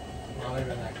it. I'll leave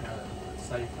it in there kind of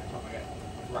safe for the time I get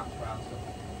wrapped around stuff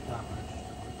damaged.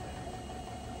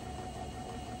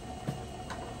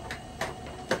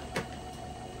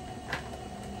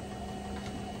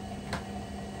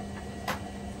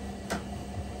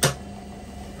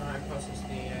 Alright, process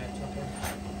the top one.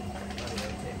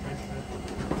 Take pressure.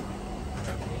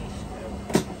 Release, go.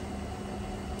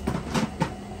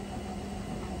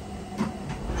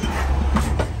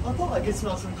 I thought I could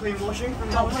smell some clean washing from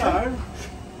down there. Hello?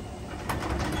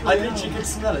 I literally could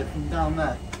smell it from down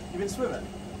there. You been swimming?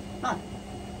 No,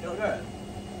 You're not going?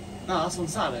 no, that's on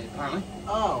Saturday apparently.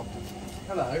 Oh.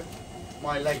 Hello.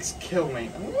 My legs kill me.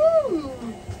 Woo!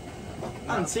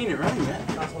 I haven't seen it rain yet.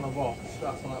 That's on a wash.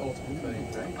 That's on an autumn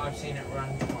thing. I've seen it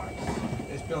run twice.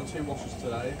 It's been on 2 washes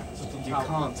today. It's just on You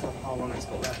can't tell how long it's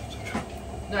got left.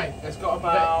 No, It's got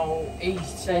about. he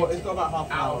said It's got about half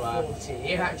an hour hour left. 40.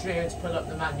 He actually had to pull up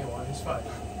the manual on his phone.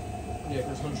 Yeah,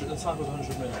 because the time was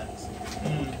 100 minutes.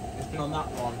 It's been on that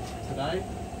one today.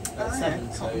 Oh, At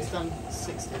yeah. 70. It's done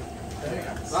 60. There you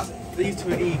go. So that's, these two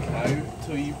are eco.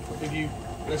 So if you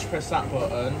let's press that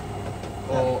button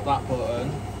or that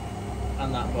button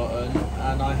and that button,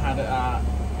 and I had it at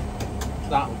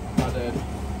that. I did.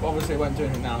 Well, obviously, it won't do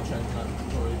anything now. Changing that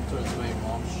to its main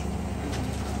wash.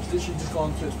 It's literally just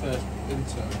gone to its first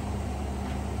intern.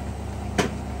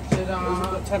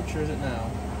 What temperature is it now?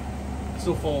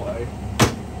 Still 40.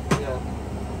 Yeah.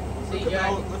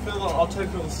 I'll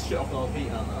take all this shit off and I'll heat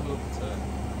it and have a look at it.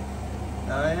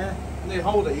 Oh yeah. No, you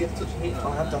hold it, you have to touch the heat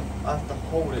I have to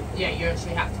hold it. Yeah, you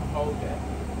actually had to hold it.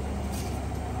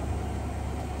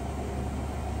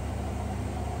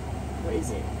 What is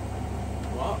it?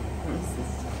 What? What is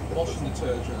this? Washing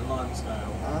detergent and lime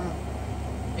scale. Ah.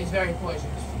 It's very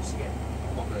poisonous for your skin.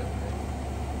 Not really.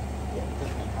 Yeah,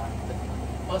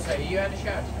 definitely. Also, you had a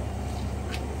shower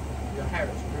today. Your hair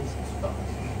is greasy as fuck.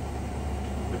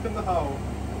 Look in the hole.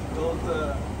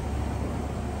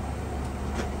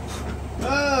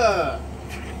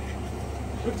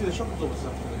 Look to the shop absorber this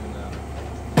afternoon now.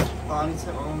 Oh, I need to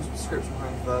take my mum's prescription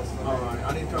home first. Alright,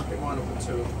 I need to go and pick mine up at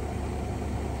 2.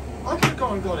 I could have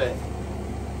gone and got it.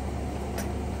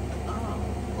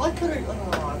 Oh. I could have.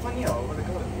 Oh, if I knew, I would have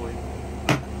got it for you.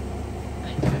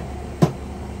 There you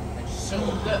go. So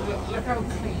look how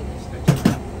clean this looks.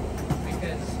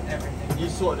 Because everything. You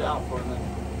sorted it out for him then.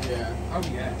 Yeah. Oh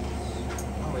yes.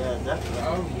 Oh yeah, definitely.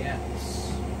 Oh yes.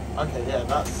 Okay, yeah,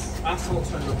 that's That's not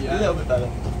turned up a yet. little bit better.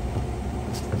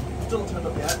 Still not turned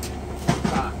up yet.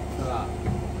 That.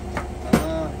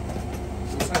 Uh,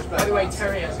 By the way,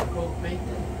 Terry hasn't called me.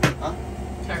 Huh?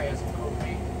 Terry hasn't called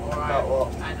me. Or About what?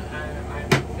 And I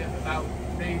called him about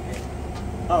moving.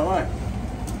 Oh right.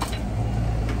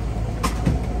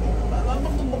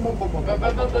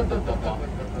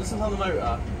 Listen on the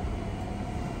motor.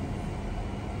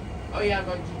 Oh yeah, I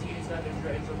got GTU's letters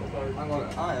written on the board. I got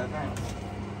it. Oh yeah, okay.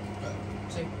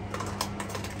 See?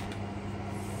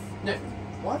 No.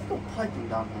 Why have you got piping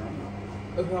down here anyway?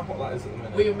 I don't know what that is at the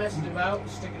minute. We were messing about,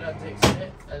 sticking our dicks in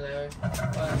it, and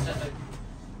instead of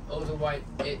all the white,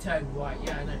 it turned white.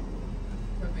 Yeah, I know.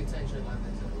 Won't be attention like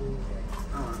this at all.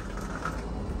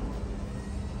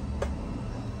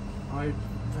 I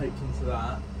taped into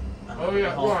that. And Oh,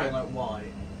 yeah, half right. like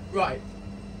white. Right.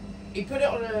 He put it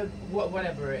on a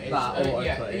whatever it is. That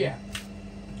yeah, autoplay. yeah.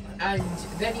 And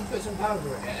then he put some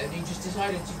powder in it, and he just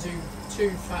decided to do 2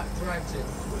 fat drags into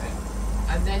it.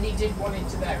 And then he did one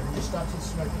into there and just started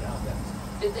smoking out there.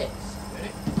 Did this,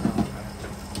 ready?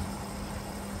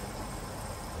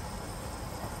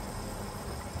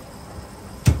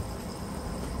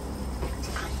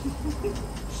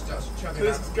 Starts chugging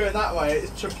Because out. it's going that way,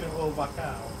 it's chucking it all back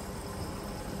out.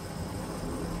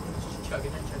 Just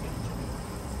chugging and chugging and chugging.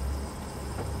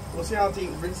 We'll see how deep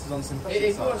the rinse is on synthetic If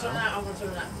you side want some of now. that, I want some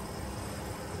of that.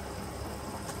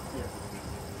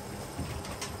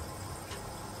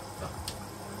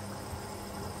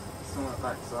 It's not like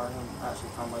that because I haven't actually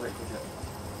found my liquid yet.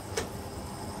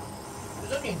 It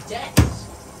was on your desk.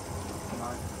 No.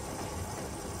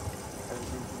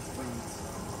 Everything from springs.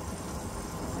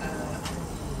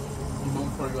 Your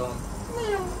mum's probably gone.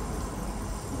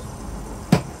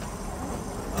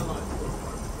 I like it.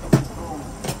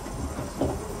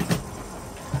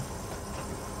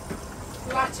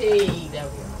 Flatty! There we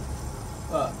go.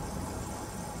 But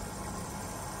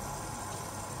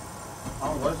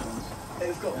Oh, those ones.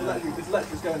 it's got electric. This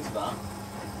electric's going to that.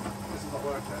 This is not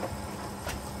working.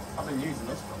 I've been using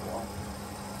this for a while.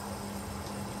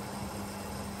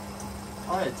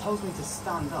 Oh yeah, it tells me to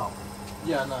stand up.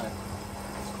 Yeah, no.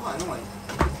 It's quite annoying.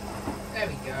 There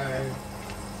we go.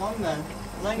 So I'm there,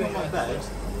 laying on my bed,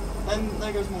 then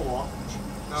there goes more.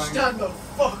 Stand the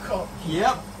fuck up!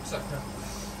 Yep. Sucker.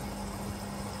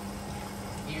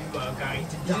 You are going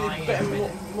to You die need in a better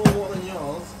minute. more than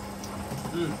yours.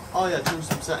 Oh yeah, change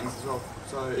some settings as well.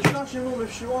 So You can ask your mum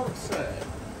if she wants it.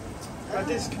 A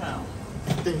discount.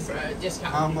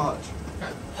 Discount. How much?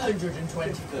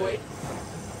 120 quid.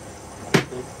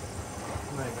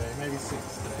 Maybe 60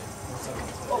 or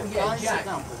 70. Oh Can yeah, I sit Jack.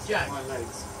 down, please? Jack. My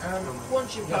legs.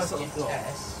 Once you Yeah, pass sort your of door.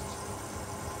 test.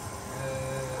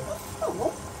 Oh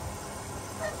what?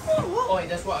 Oi,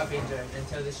 that's what I've been doing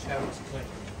until this chair was clean.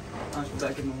 I should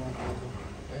better give them one.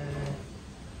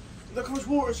 Look how much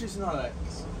water she's in,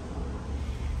 Alex.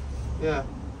 Yeah.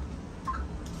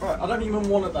 Right, I don't think your mum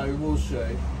want it though, will she?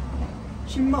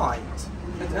 She might.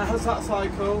 It has that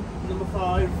cycle, number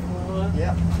 5.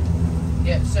 Yeah.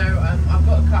 Yeah, so I've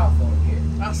got a car for you.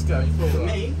 Ask her, you For thought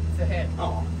me? For him.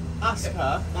 Oh. Ask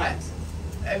her. Thanks.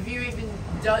 Have you even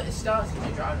started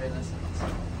your driving lessons?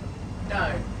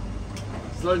 No.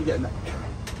 Slowly getting there.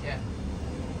 Yeah.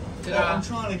 Did Well, I'm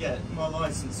trying to get my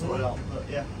license sorted out, but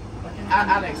yeah.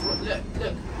 Alex, look.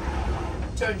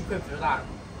 200 quid for that.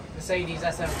 Mercedes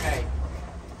SLK.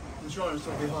 Insurance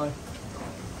will be high.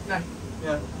 No,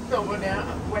 Yeah. not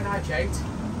when I checked.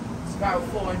 It's about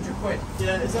 400 quid.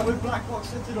 Yeah, is that with black box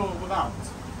fitted or without?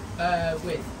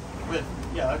 With With.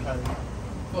 Yeah, okay.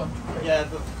 400 quid. Yeah,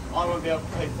 but I won't be able to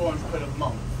pay 400 quid a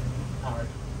month. Alright.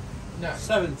 No.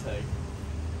 70.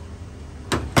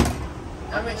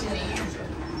 How much is he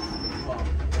using? What?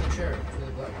 Insurance for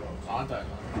the black box. I don't know.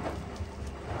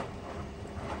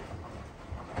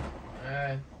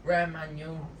 Rear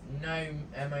manual, no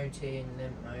MOT in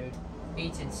limp mode,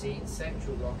 heated seats,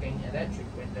 central locking, electric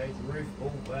windows, roof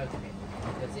all working.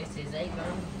 Because this is a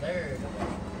 1/3 of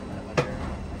it.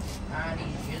 And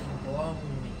he's just blown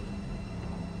me.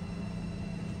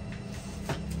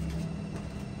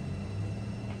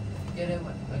 Get it,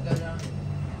 I go down.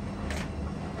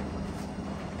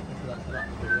 That's that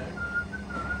video.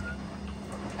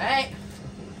 Hey!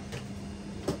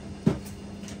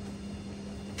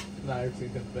 No, because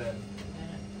he's in bin.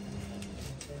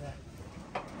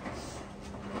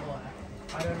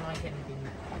 I don't like anything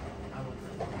that I would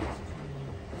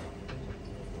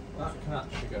That can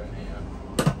actually go in here.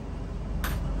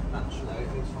 Actually,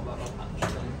 it's not that bad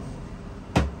actually.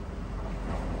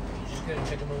 You're just gonna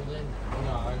check them all in.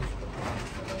 No, I just put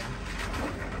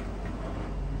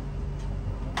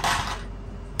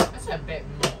the That's a bit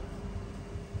more.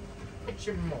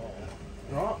 Bit more.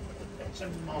 Right?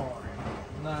 Bit more.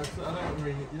 No, so you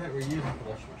don't really use them for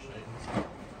washing machines.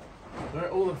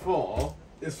 They're all the 4.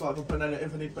 It's like if I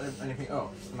need to put anything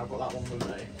else, and I've got that one with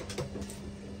me.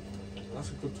 That's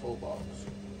a good toolbox.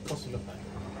 Costs nothing.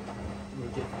 We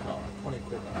get the car, 20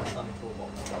 quid that standard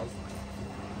toolbox does.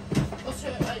 Also,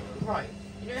 right,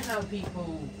 you know how people,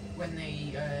 when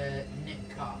they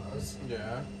nick cars,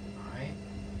 Yeah. right,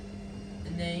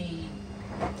 they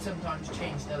sometimes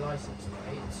change their license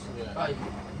plates by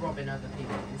robbing other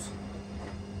people's.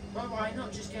 Well, why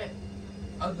not just get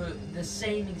the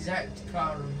same exact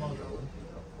car and model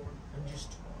and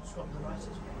just swap the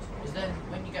license plates? Because then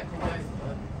when you get pulled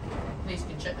over, police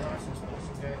can check the license plates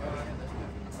and go, oh, yeah, that's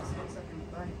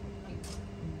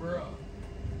bruh.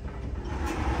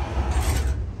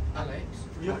 Alex?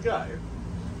 You gonna go?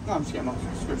 No, I'm just getting my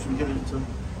subscription and giving it to him.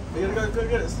 Are you gonna go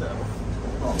get it still?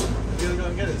 What? Are you gonna go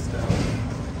and get it still?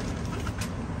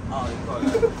 Oh, you've got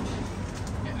it.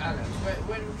 Yeah, Alex,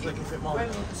 when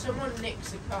someone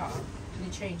nicks a car, can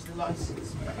you change the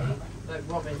license plate? Like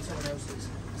robbing someone else's.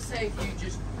 Say if you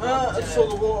just robbed I saw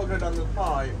the water go down the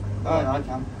pipe. Oh, no, I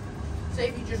can. say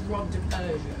if you just robbed a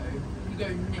Peugeot, you go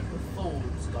nick a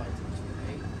Ford's license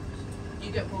plate,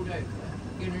 you get pulled over,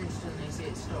 you're gonna instantly see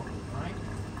it stolen, right?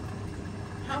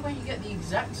 How about you get the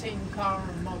exact same car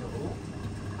and model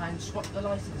and swap the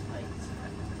license plates?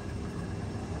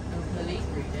 And police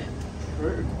read it.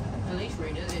 True. Police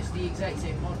read it, it's the exact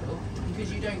same model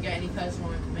because you don't get any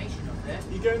personal information of it.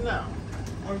 You going now?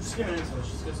 I'm just giving it to her.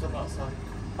 She's going to stop outside.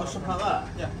 I'll stop out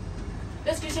there. Yeah.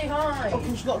 Let's go say hi! Oh,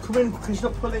 can she not come in? Can she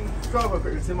not pulling driver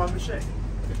equipment in my machine?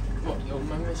 What, your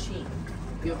machine?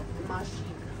 Your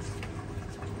machine.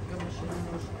 Your machine.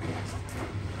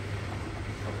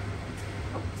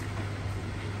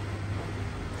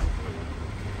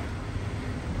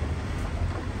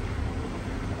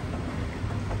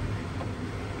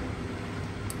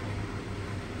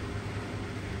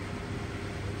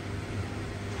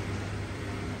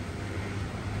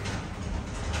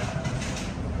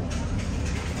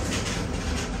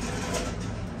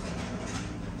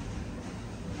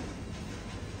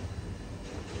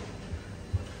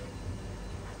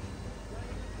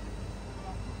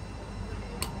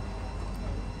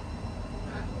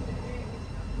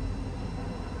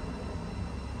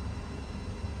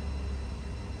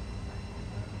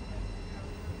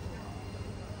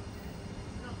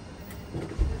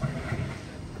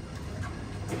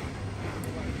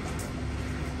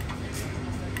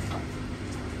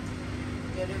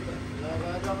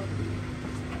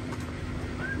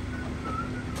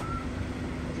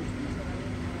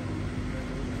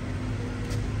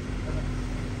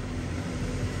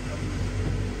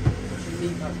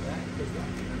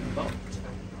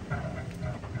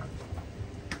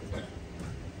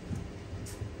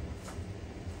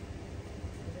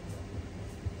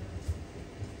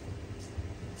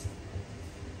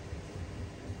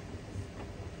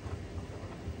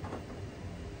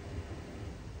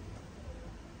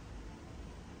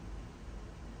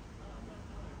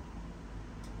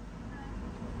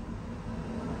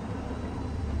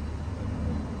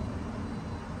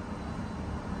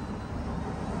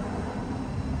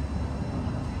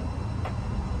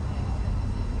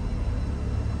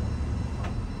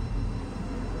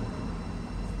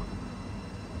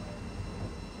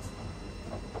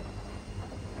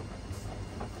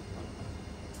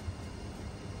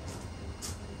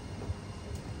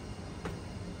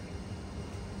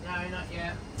 No, not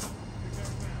yet.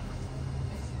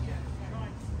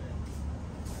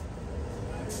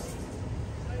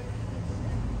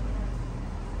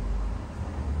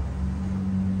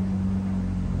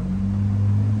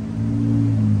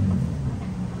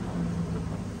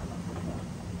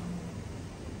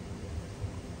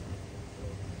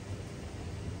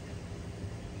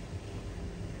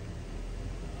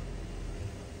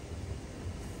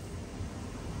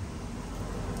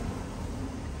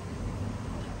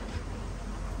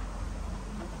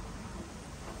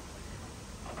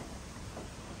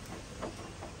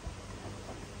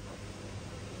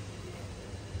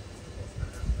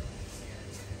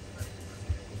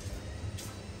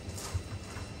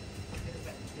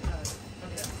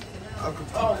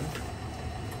 Oh.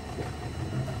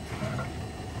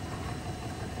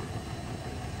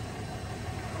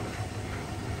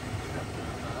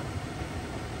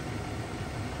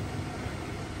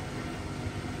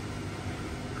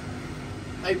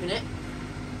 Open it.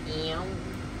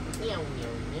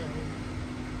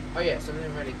 Oh yeah,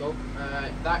 something really cool.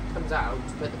 That comes out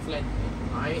to put the flint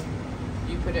in, right?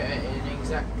 You put it at an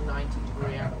exact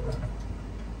 90-degree angle.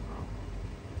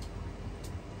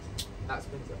 That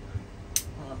spins it.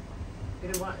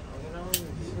 Get it right.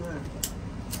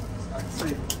 I can see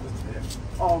it.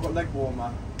 Oh, I've got leg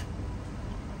warmer.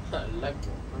 Leg warmer.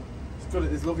 It's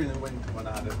good. It's lovely in the winter when I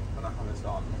had it when I had this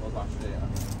on. I was last year.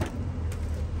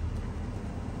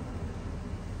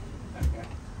 Okay.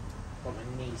 Got my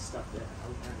knee stuck there.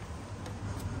 Okay.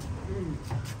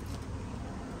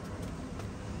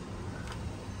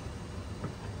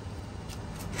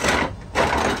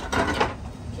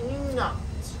 Can you not?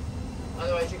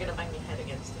 Otherwise you're gonna bang your head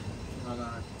against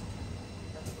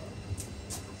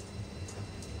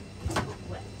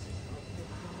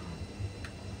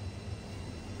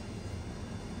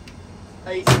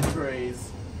 80 degrees.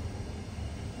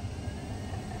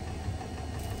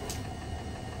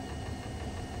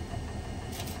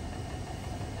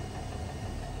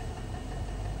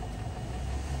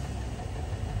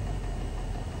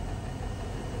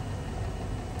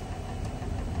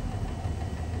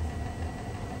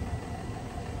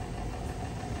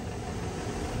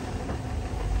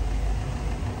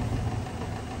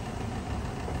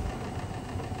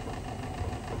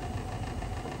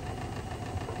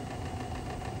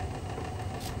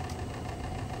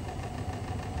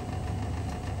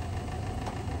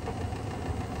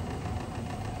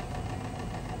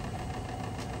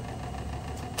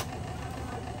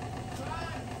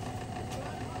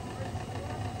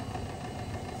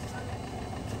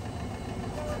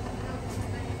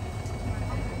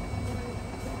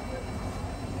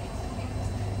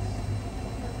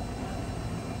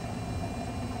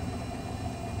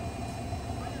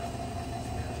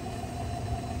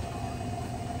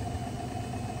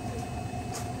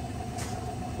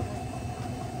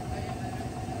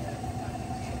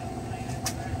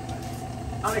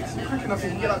 Alex, you're quick enough so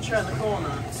you can get that chair in the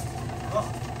corner.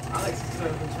 Oh, Alex is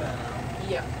over the chair now.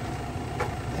 Yeah.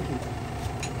 Thank you.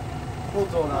 Full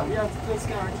door now. Yeah, let's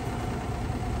go.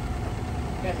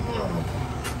 Okay.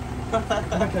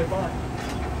 Okay, bye.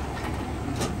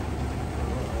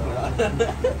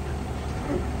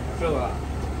 Feel that?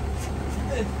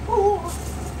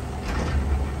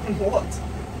 What?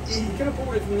 You could have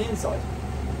pulled it from the inside.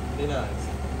 Who knows?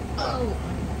 Oh.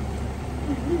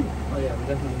 Oh yeah, we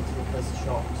definitely need to replace the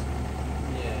shocks.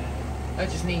 Yeah. I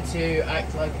just need to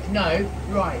act like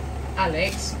right,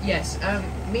 Alex. Yes.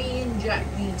 Me and Jack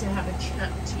need to have a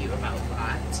chat to you about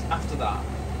that. After that.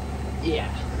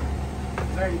 Yeah.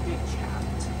 Very big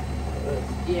chat.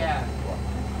 Yeah.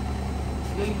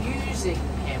 You're using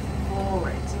him for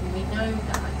it, and we know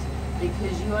that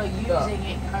because you are using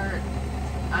it currently.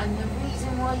 And the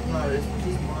reason why you No, it's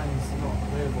because mine's not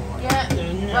available right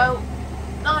yeah. Well,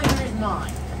 neither is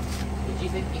mine. But do you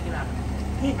think you can have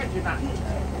it? Print your back.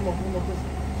 One more.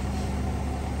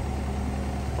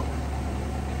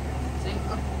 See?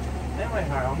 Anyway,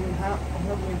 Harry, I'm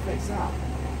helping you fix that.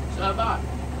 So have I.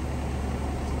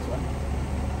 This way.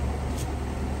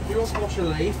 If you want to wash a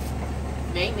leaf,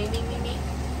 Me.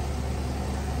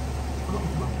 Oh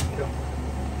my god.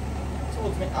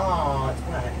 Towards me. Ah, it's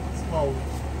wet. It's cold.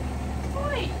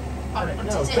 Why? I don't know.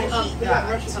 Did it heat yeah, that?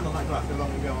 rest your hand on that glass. How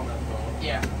long you go on there for?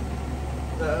 Yeah.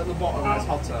 At the bottom, it's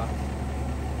hotter.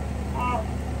 Oh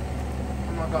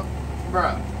my god.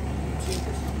 Bruh.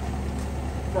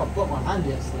 Bro, I burnt my hand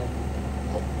yesterday.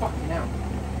 Oh, fucking hell.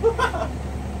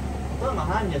 I burnt my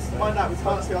hand yesterday. Find out, we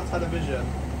can't see our television.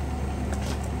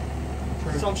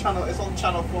 It's on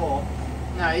channel 4.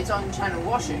 No, it's on channel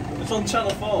washing. It's on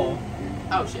channel 4.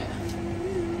 Oh shit.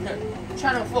 No,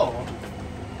 channel 4.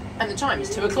 And the time is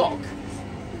 2 o'clock.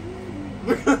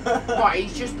 Right,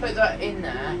 he's just put that in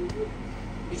there.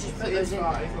 He's just put those in It's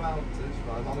there. allowed to, it's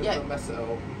fine. As long as Yeah. you don't mess it up,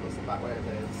 that's the back way it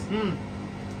is.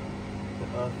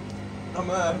 I'm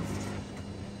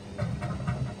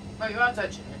Oh, you are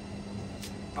touching it.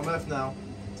 I'm Earth now.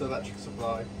 To electric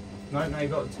supply. No, you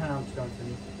got the 10 amps going to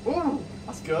me. Ooh,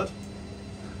 that's good.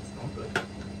 It's not good.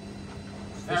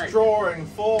 Very It's drawing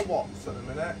 4 watts at the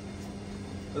minute.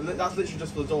 That's literally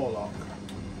just for the door lock.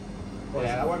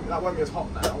 Yeah, that won't be as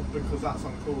hot now because that's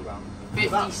on cooldown.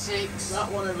 56.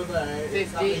 That one over there, 50.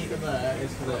 that meter there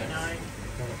is for this. 49.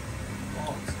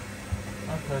 What?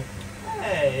 Okay.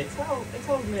 Hey, it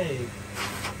told me.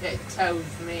 It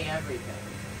tells me everything.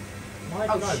 Why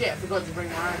Oh did I- shit, I forgot to bring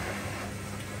my iPhone.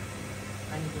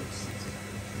 I need to sit.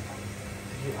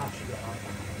 Did you actually get an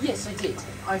iPhone? Yes, I did.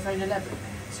 iPhone 11.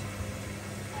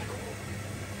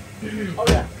 Oh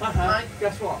yeah, Right.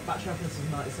 guess what? Batch reference is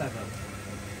 97.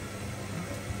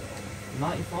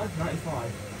 95?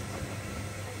 95.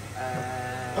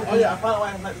 Oh yeah, I found out why I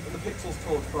have the pixels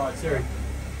torch bright. Siri.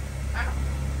 Ow.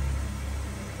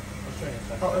 I'll show you in a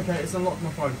second. Oh, okay, it's unlocked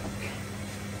my phone.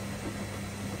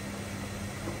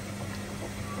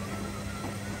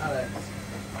 Alex.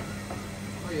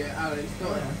 Oh yeah, Alex,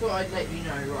 thought, Yeah. thought I'd let you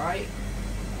know, right?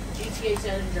 GTA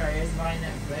San Andreas via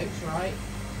Netflix, right?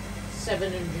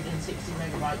 760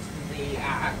 megabytes for the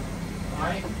app,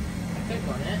 right? I click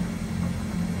on it.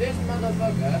 This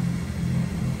motherfucker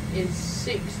is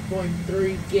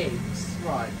 6.3 gigs.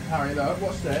 Right, Harry, look,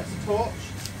 watch this. Torch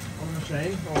on the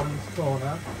machine, or on this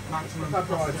corner. Maximum Look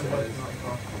how bright it processing is.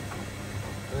 rate.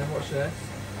 And then watch this.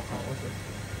 Oh, what's this?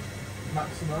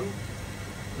 Maximum.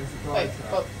 This is Wait,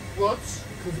 brighter. what?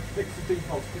 Because it picks the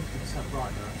default 50%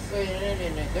 brightness. Wait,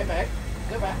 no, go back.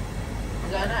 Go back.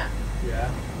 Is that an app? Yeah.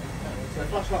 No. So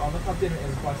flashlight on, look how dim it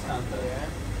is by standard. Yeah.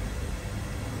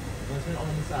 Want to turn it on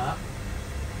this app?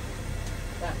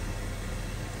 Yeah.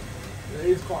 It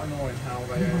is quite annoying how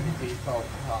they only default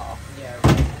half.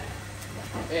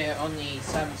 Yeah. On the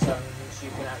Samsungs, you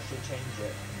can actually change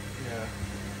it. Yeah.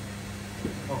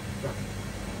 Oh, crap.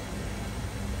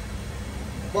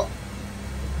 What?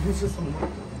 Who's just on the mic?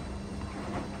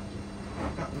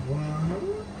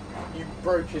 You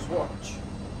broke his watch.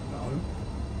 No.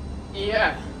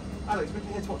 Yeah. Alex, make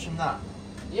your head's watching that.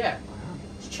 Yeah.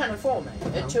 It's Channel 4,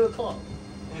 mate. At 2 o'clock.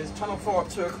 It's Channel 4 at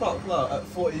 2 o'clock, look, at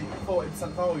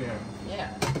 40% volume.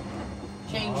 Yeah.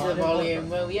 Change Oh, I the didn't want volume,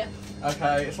 that. will you?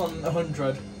 Okay, it's on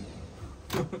 100.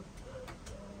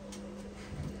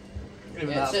 Even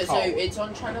Yeah, that's so cold. it's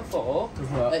on Channel 4 Does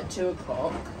that? at 2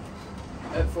 o'clock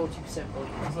at 40%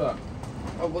 volume. What's that?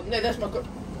 Oh, well, no, that's my.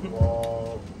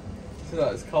 Whoa. See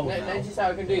that? It's cold No, now. notice how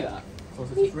I can do that. So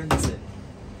it's just rinsing.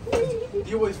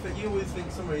 You always think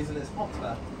for some reason it's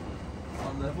hotter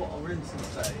on the rinsing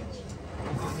stage.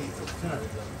 No.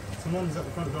 Someone's at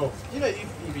the front door. You know, you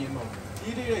be your mum.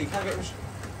 You do know, you can't get.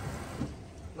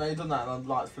 No, you've done that and the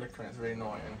light's flickering, it's really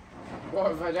annoying. What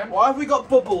have I done? Why have we got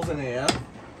bubbles in here?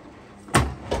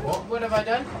 What have I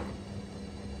done?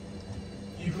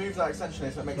 You've moved that extension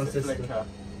here so it makes What's it this flicker.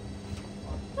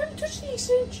 Don't touch the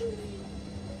extension.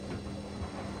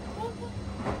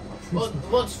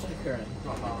 What's flickering?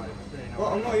 Not live. It's really Well,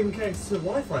 I'm annoying. not even connected to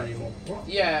Wi-Fi anymore. What?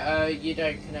 Yeah, you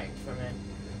don't connect from it.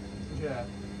 Yeah.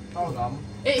 Hold on.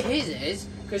 His is,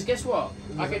 because guess what?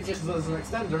 I can just There's an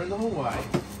extender in the hallway.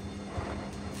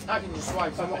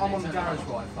 swipe So up. I'm on the garage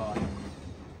Wi-Fi.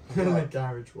 The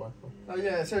garage Wi-Fi. Oh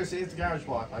yeah, seriously, it's the garage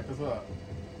Wi-Fi because look.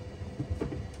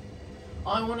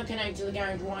 I want to connect to the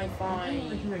garage Wi-Fi.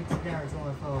 I connect to garage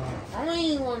Wi-Fi.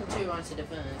 I want to. I said it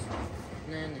first.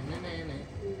 No, no, no, no,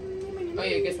 no. Oh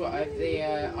yeah, guess what?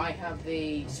 I have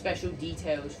the special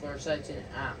details for a certain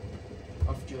app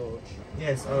of George.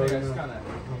 Yes, Oh, yeah, scan it.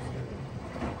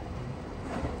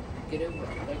 Get over, like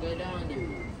I don't do,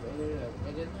 like I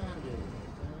don't do.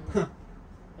 I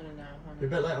don't know. You're a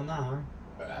bit late on that, huh?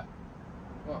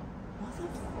 What?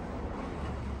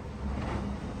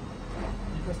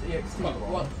 You pressed EXT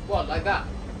What? Like that?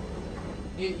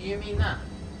 You mean that?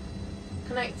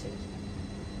 Connected?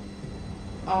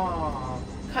 Oh,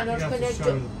 cannot You have to connect show it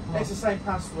them. It's the same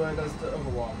password as the other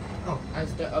one. Oh,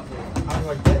 as the other one. how do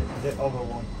I get the other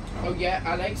one? Oh yeah,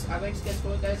 Alex, guess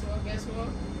what? Guess what?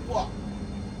 What?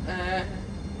 Yeah.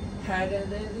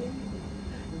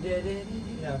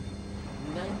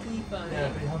 95. Yeah,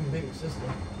 but you haven't been sister.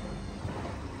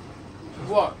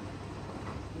 What?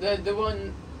 The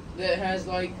one that has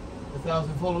like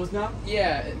 1,000 followers now?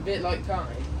 yeah, a bit like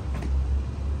Kai.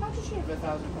 How did you have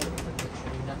 1,000 followers?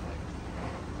 Literally nothing.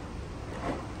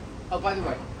 Oh, by the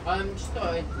way, just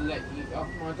thought I'd let you. Oh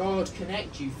my God,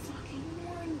 connect you, fucking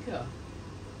wanker!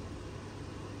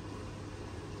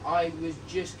 I was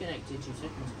just connected 2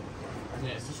 seconds ago. Yeah,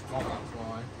 it's just gone, that's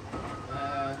why.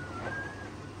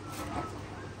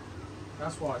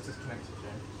 That's why it's disconnected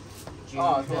you.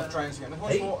 Oh, it's not drains again. How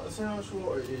much water, see how much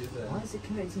water it is there. Why is it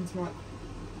connecting to my...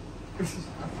 Is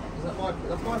that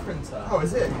that's my printer? Oh,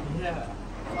 is it? Yeah.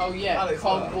 Oh yeah, Alex,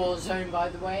 COD Warzone, by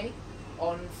the way,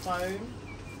 on phone.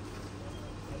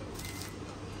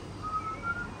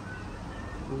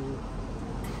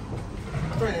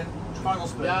 Brilliant. Final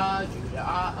spin. Yeah,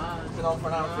 It's been on for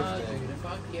an hour 50.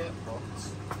 fuck yeah,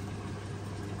 bots.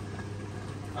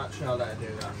 Actually, I'll let it do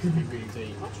that. It'll be really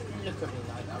deep. Why did you look at me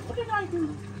like that? What did I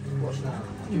do? Watch now.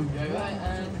 You go right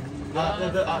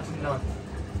Actually, no.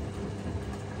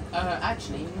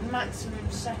 actually,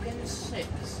 maximum seconds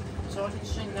 6. So I can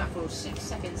string that for 6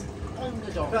 seconds on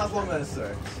the dot. That's one minute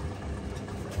 6.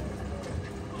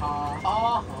 Ha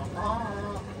ha ha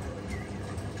ha.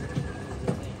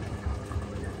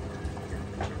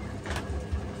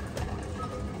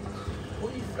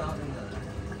 What have you found in there?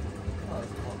 Oh,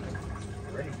 it's olive.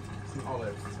 Rain. Some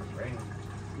olives. Rain.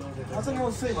 Has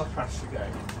anyone seen my pressure gauge?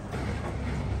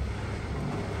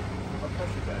 My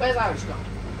pressure gauge? Where's Irish gone?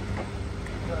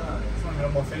 It's not even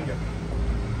on my finger.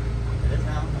 It is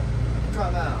now. Try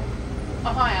it now.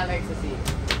 Oh hi Alex, I see you.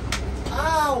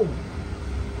 Ow!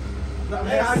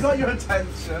 Hey, I got your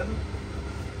attention.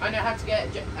 I know how to get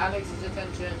Alex's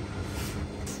attention.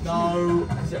 No,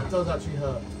 because it does actually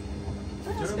hurt.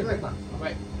 Do you remember that?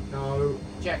 Wait, No,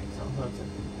 Jack, it's not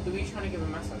hurting. who are you trying to give a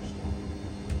massage to?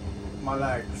 My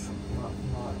legs.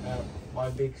 My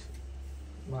big...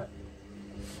 My...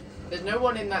 There's no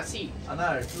one in that seat. I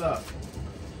know, look.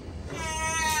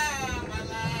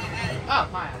 Oh,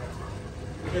 hi Alex.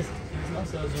 This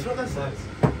massage Do you know what this is?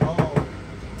 Oh,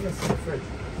 yes, it's a fridge.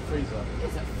 Freezer.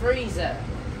 It's a freezer.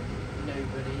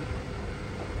 Nobody.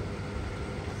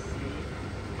 See?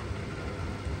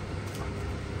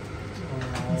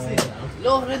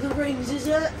 Lord of the Rings, is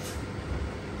it?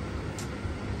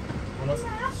 I must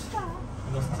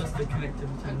test the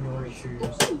connectivity in your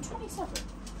shoes. Ooh, 27.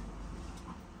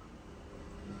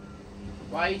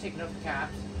 Why are you taking off the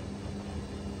caps?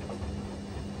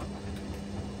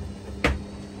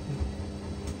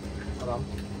 Hold on.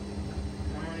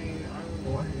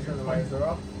 Why are you turn the laser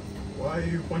off? Why are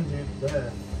you pointing it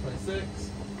there? 26.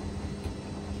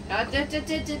 Da, da, da,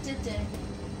 da, da, da, da.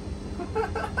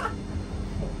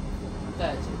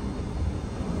 30.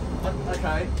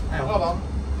 Okay. Ow. Hold on.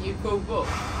 You cool book.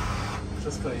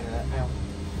 Just clean it. Ow.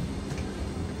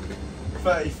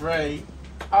 33.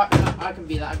 I can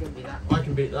be that, I can be that. I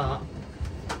can beat that.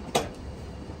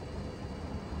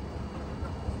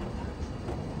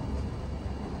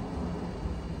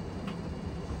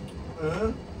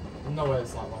 No way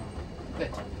it's that long.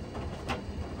 Good.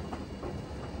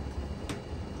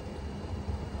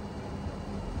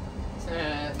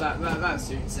 That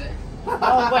suits it.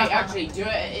 Oh wait, actually, do it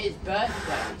at its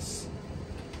birthplace.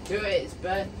 Do it at its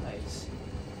birthplace.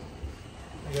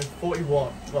 I go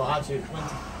 41. Well, actually, it went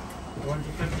to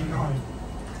 159.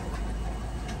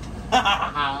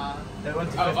 It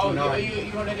went to 59. Oh,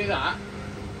 you want to do that?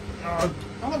 How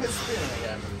long is it spinning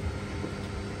again?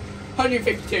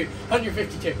 152.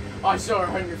 152. I saw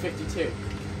 152.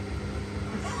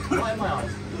 Why in my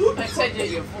eyes? I said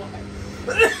it your forehead.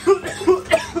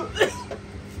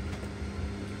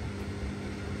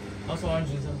 I saw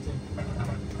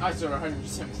 117. I saw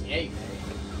 178, mate.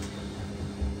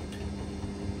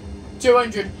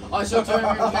 200. I saw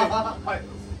 200.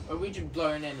 Are we just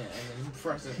blowing in it and then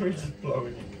pressing? We're just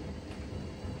blowing it.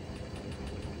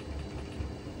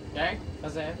 Okay?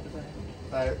 That's it.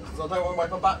 No, because I don't want to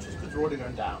wake my batteries because they're already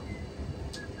going down.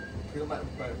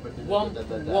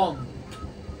 One.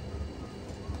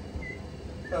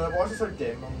 Why is it so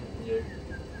dim on you?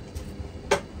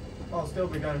 I'll still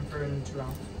be going through in 2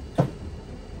 rounds.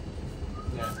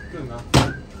 Yeah, good enough.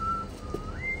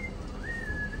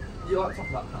 You like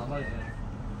talking about card, don't you?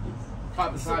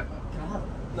 Fiber. Can I have it?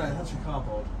 No, that's your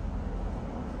cardboard.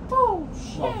 Oh,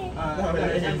 shit. No,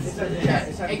 it is. It's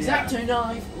MDF. Exacto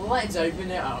knife. Let's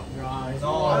open it up, guys. No.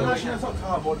 Oh, actually, no, it's not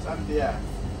cardboard, it's MDF.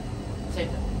 Take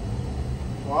it.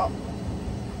 What?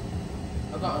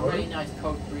 I've got a really nice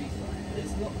cold breeze right here.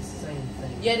 It's not the same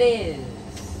thing. Yeah, it is.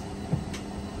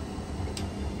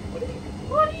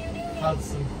 What are you doing? Had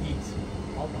some heat.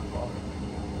 Oh my god.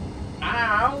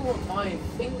 Ow, my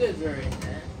fingers are in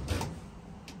there.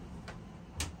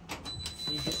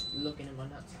 You're just looking at my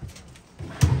nuts.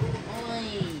 Oi,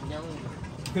 no.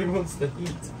 Who wants the heat?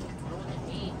 I want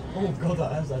to eat. Oh god,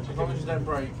 that has actually. As long as you don't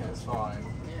break it, it's fine.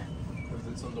 Yeah. Because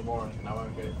it's under warranty and I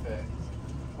won't get it fixed.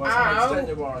 Well, it's Ow. an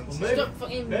extended warranty. Well, Stop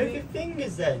fucking Move moving. your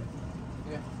fingers then.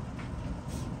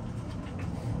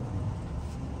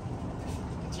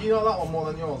 Do you know that one more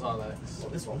than yours, Alex?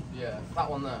 What, this one? Yeah, that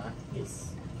one there.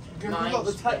 Yes. You've got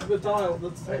the dial, the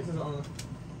text is on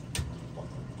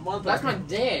the... That's my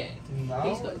dick. No.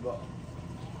 He's got the bottom.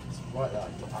 It's right there.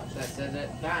 So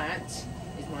that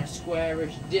is my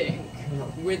squarish dick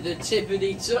with the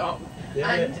tippity top. Yeah,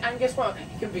 And guess what?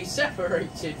 It can be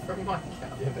separated from my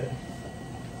cup. yeah, but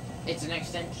It's an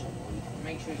extension.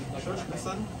 Make sure you plug Shush, it in.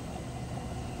 listen.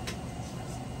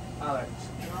 Alex.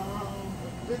 No,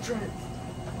 the trick.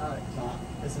 Alex. nah,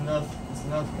 it's another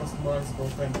customizable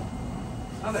thing.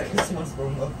 Alex. Customizable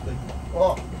another thing.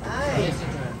 What? Listen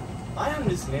to it. I am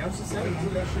listening. I was just Listen saying.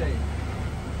 to the machine.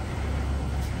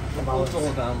 The Pull the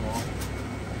door down more.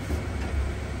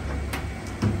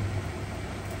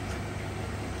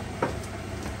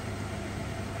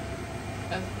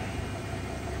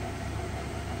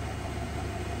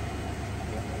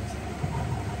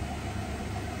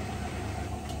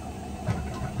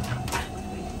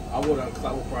 I wouldn't, because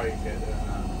that will break it.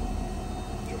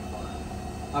 Jump on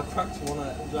it. I cracked one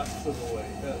at Jack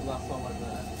Swivelway last time I went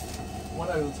there.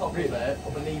 Went over the top of it,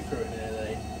 put my knee through it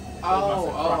nearly.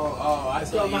 I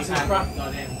It's got a thought you massive had crack.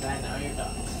 got him bent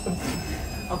over.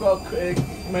 I've got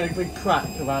made a big crack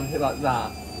around here like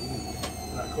that.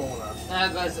 In that corner.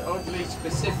 That's oddly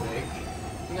specific.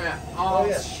 Yeah, Oh,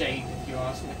 yeah. shape if you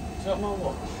ask me. Is that my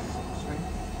watch?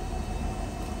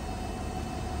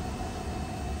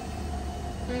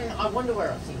 I wonder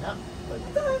where I've seen that.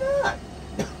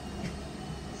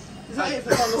 Is that it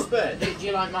for on the spin? Do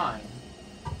you like mine?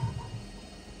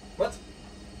 What?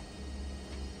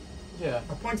 Yeah.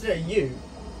 I pointed at you.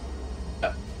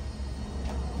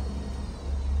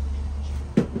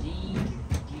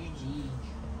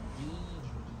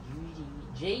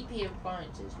 JP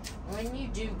Appliances. When you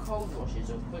do cold washes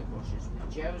or quick washes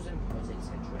with gels and pus,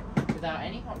 etc., without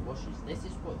any hot washes, this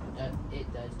is what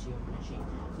it does to your machine.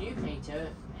 New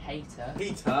Hater.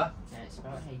 Heater? No, it's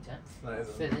spelled hater. No, it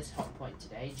For isn't. this Hotpoint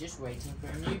today, just waiting for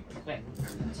a new thing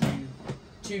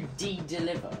to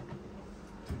de-deliver.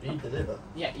 To deliver.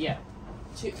 Yeah.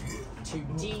 To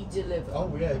de-deliver.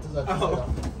 Oh yeah, it does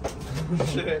actually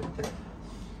say Shit.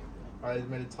 I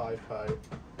made a typo.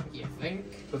 You think?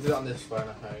 I'll do that on this phone,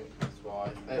 I think. That's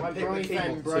why. My Pick the boyfriend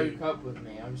keyboard broke too. up with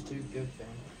me. I was too good for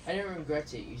him. I don't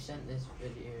regret it. You sent this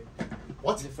video.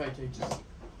 What? The photo just.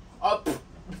 Oh,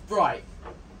 right.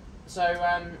 So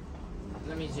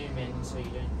let me zoom in so you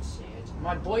don't see it.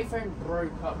 My boyfriend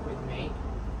broke up with me.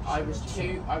 I was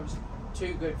too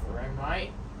good for him,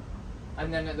 right?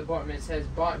 And then at the bottom it says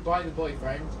by the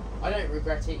boyfriend. I don't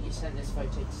regret it. You sent this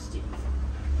photo to Steve.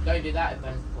 Don't do that. It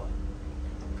burns the point.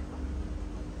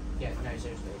 Yeah, no,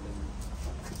 seriously.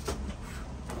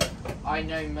 I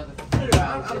know motherfucker.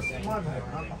 I'm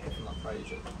not picking that for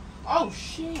ages. Oh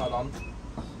shit! Hold on.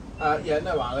 Yeah,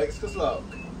 no, Alex, because look.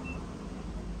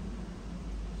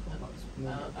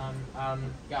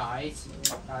 Guys,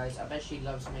 I bet she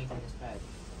loves making this bed.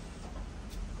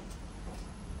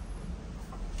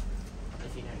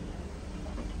 If you know, you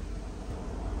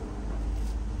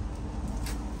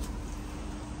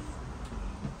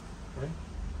know.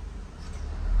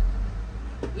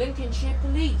 Lincolnshire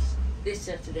Police. This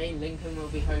Saturday, Lincoln will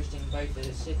be hosting both the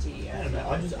city Wait a minute,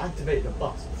 I just activated the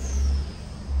bus.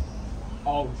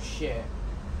 Oh shit.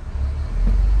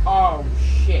 Oh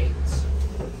shit.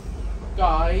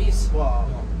 Guys, What?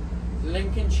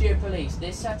 Lincolnshire Police.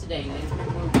 This Saturday,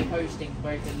 Lincoln will be hosting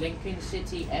both a Lincoln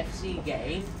City FC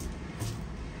game,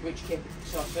 which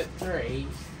kicks off at 3,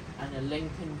 and a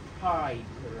Lincoln Pride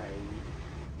Parade.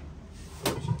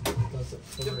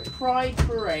 The Pride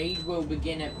Parade will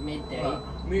begin at midday,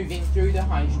 moving through the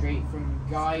High Street from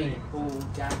Guide Hall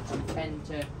down to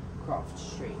Pentercroft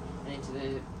Street and into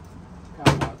the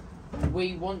car park.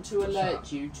 We want to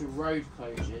alert you to road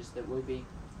closures that will be.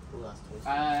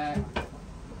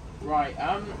 Right.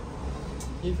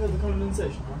 You've heard the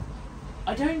condensation, right?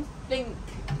 I don't think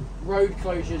road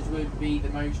closures would be the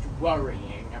most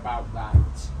worrying about that.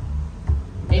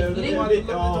 If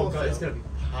it's gonna be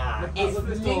packed. If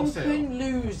Lincoln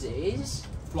loses,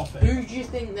 who do you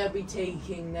think they'll be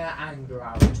taking their anger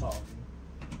out on?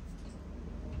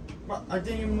 But I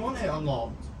didn't even want it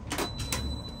unlocked.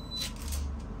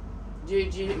 What do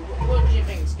you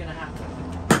think's gonna happen?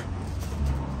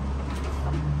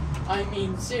 I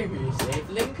mean, seriously, if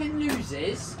Lincoln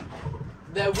loses,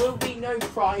 there will be no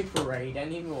Pride Parade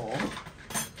anymore.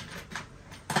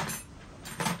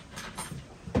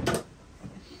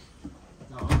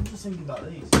 No, I'm just thinking about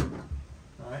these.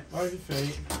 Alright. Where are your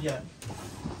feet? Yeah.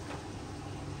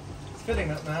 It's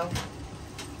filling up now.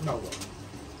 No.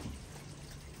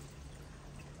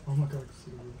 Oh my god, I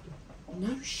see the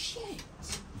roof. No shit.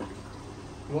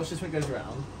 You watch this when it goes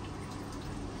round.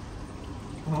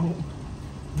 Oh.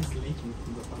 It's leaking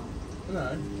from the fan. No.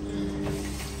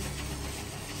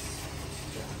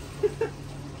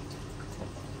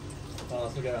 Oh,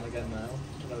 that's gonna go round again now.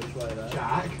 I know which way there.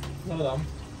 Jack. Hold on.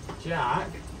 Jack.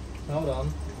 Hold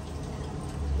on.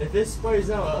 If this sprays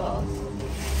out at us.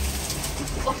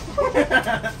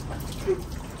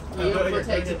 You're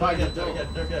protected by the door.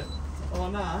 Don't get. Oh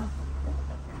nah.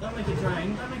 Don't make it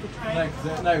drain. Don't make it drain.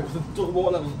 No, because the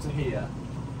water level's up to here.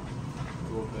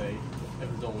 It will be. If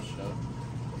the door was shut.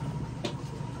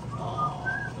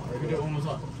 We can do it one more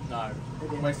time. No.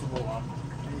 Waste of water.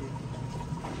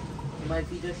 My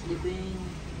feet are slipping.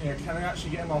 Yeah, can I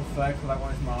actually get him on fair because that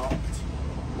one is marked?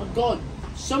 Oh my god.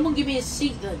 Someone give me a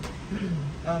seat then.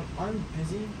 I'm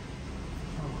busy.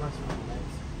 Oh, grab some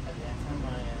legs. Okay, I found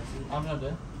my seat. I'm gonna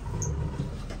do.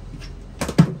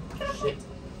 Shit.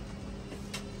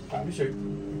 Let me shoot.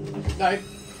 No. Did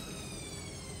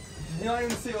you not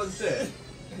even see what it did?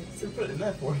 So put it in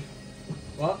there for you.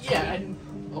 What? Yeah, and...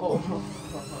 Oh.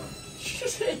 You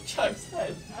just hit Jack's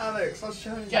head. Alex, I was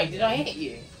showing you. Jay, did I hit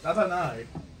you? I don't know.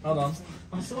 Hold on.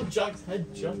 I saw Jack's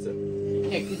head jutter.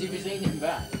 Yeah, because he was leaning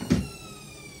back.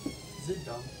 Is it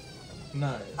done?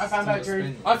 No. I found still Bertrude.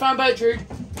 spinning. I found Bertrude.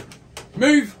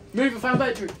 Move! Move, I found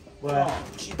Bertrude. Where? Oh,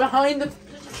 she's behind the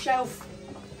shelf.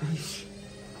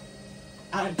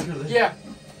 Actually? Yeah.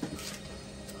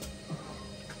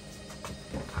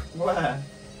 Where?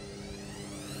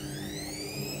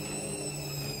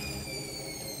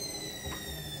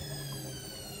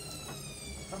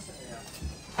 That's it,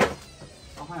 yeah.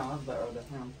 Oh, hang on, that's a better idea.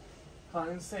 Hang on. Can't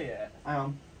even see it. Hang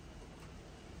on.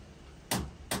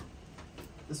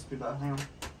 This would be better. Hang on.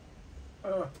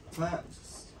 That.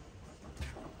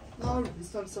 No, he's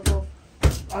done stuff off.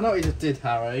 I know what you just did,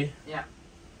 Harry. Yeah.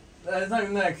 There's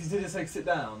nothing there because he did say sit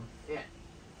down. Yeah.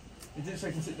 He did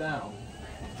say sit down.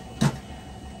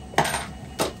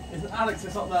 Isn't Alex?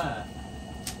 It's not there.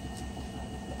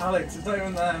 Alex, it's not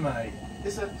even there, mate.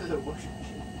 It's a little washing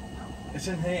machine. It's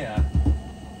in here.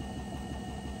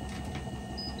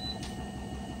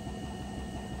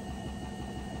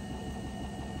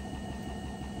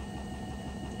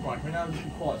 Right, can we now just be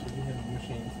quiet so we can hear the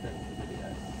machine spin for the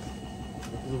video?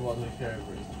 Because otherwise I hear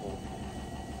over his talk.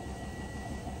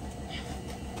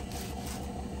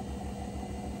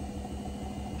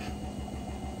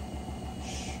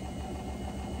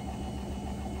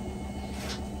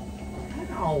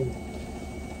 Ow!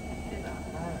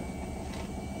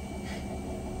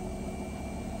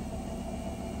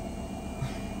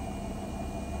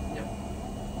 Yep.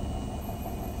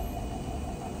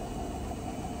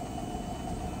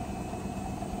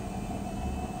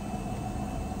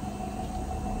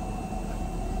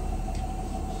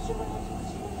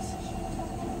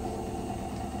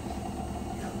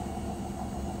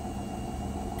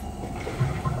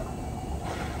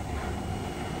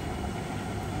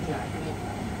 Yeah.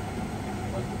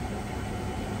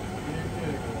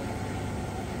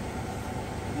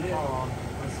 Oh,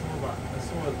 I saw that. I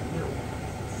saw a little.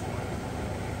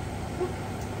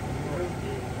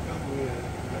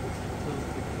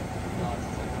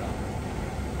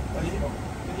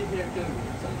 Did you hear it go?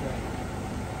 It's okay.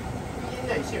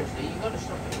 No, seriously, you gotta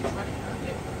stop it. It's running out of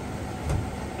it.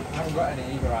 I haven't got any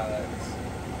either, Alex.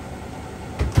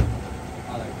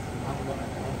 Alex, I haven't got any.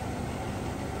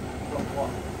 Got what?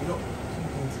 We got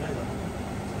something together.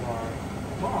 Tomorrow.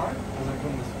 Tomorrow? Because I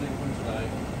couldn't split from today.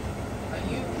 Are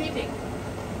you kidding?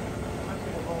 I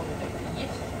could have ordered it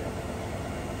yesterday.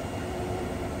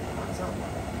 What's that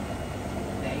one?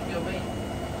 There you go, mate.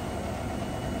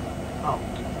 Oh.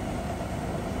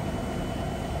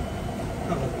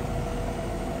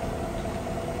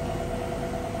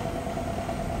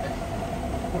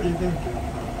 What are you thinking?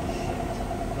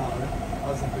 No, I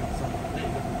was thinking something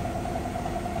completely different.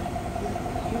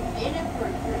 You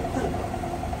inappropriate.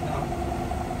 No.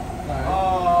 No.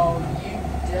 Oh, you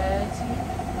dirty.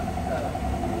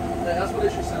 That's what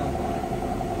it should sound like.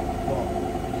 What?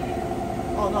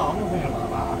 Oh no, I'm not thinking about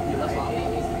that. Yeah, that's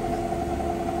It is.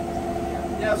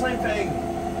 Yeah, same thing.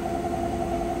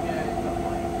 Yeah, it's not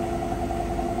mine.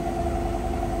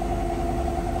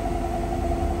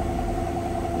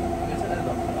 It's an end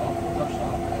up it off. We'll touch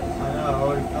that first. I know, I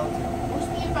already felt it. What's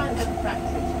the abandoned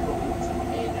factory called in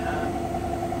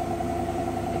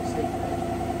Sleaford?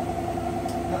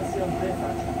 That's the beer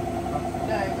factory.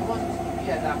 No, the ones.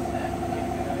 Yeah, that's there.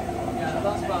 Yeah,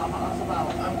 that's about.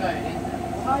 I'm going in there.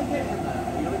 How do you get in there?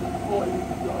 You're in 40,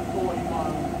 you've got a 40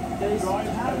 mile There's drive.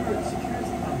 camera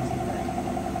security cameras in there.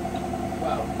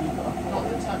 Well, You've got a not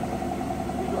the tunnel.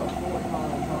 You've got a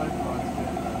 40-mile drive ride to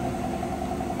get there.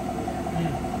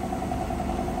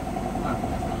 No,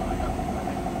 that's not like that.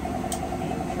 You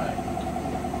can train.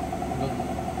 London.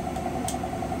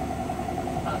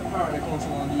 And apparently, according to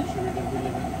someone on YouTube, we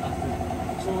live in after.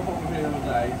 Someone put me the other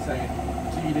day saying,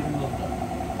 "Do you live in London?"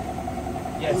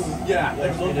 Yes. Yeah,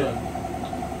 Yes, in we do. London.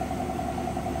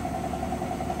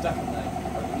 Definitely.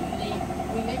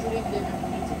 We literally live in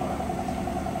Peterborough.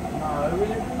 No, we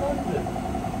live in London.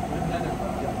 We live in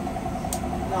Edinburgh.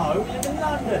 No, we live in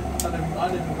London. I live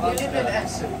in We live in Glasgow.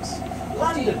 Essex.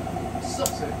 London.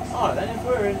 Sussex. Oh, then if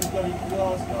we're in bloody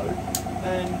Glasgow,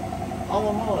 then I'm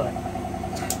on holiday.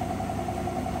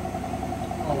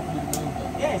 Oh, you live in London.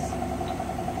 Yes.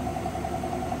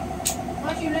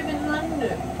 Why do you live in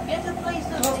London? Get a place to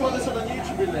That's why they live. said on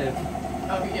YouTube we live.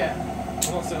 Oh yeah.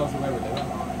 I'm not saying that's where we live,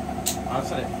 am I? I've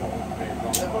said it before. Very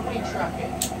long They'll time probably ago. track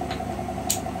it.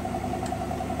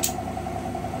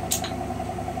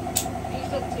 Can you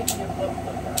stop taking your butt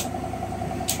like that?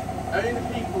 Only the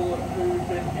people who've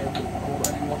been here or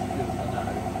any watched it I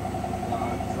know.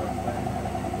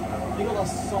 You got that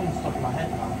song stuck in my head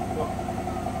now.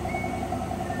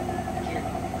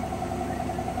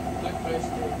 Look close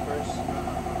to it first.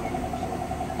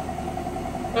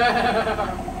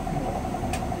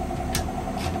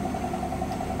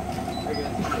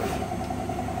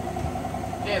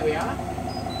 There we are.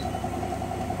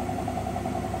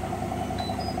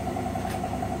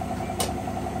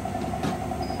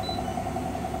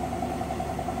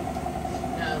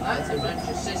 Now that's a bunch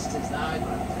of sisters that I'd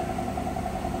like to have.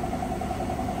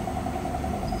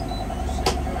 Just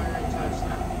send you our entire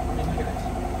snap. I mean, look at this.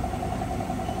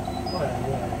 Oh,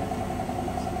 yeah.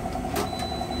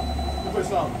 Look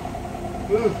what's on.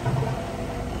 Ooh.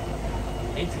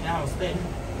 18-hour spin.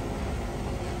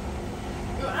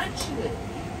 You're actually...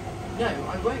 No,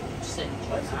 I won't send you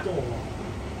Where's the that. door?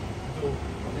 Door.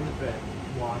 I'm in the bed.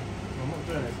 Why? I'm not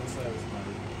doing this on service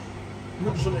mode. I'm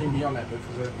not shouldn't even be on it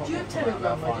because they're Do you have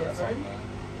Telegram, my dear friend?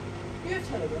 You have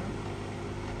Telegram?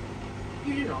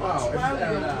 You do not. Wow, it's Well,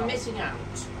 aired you're out. missing out.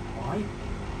 Why?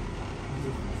 There's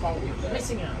a fault with You're it.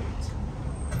 missing out.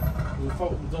 There's a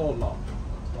fault with the door lock.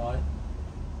 That's why.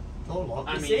 Door lock.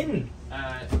 I It's mean- in.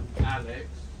 Alex,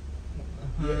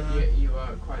 you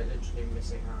are quite literally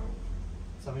missing out.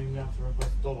 So I mean, you have to replace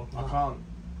the door lock. I can't.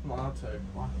 I'm not allowed to.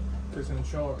 Why? Because there's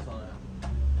insurance on it.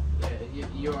 Yeah,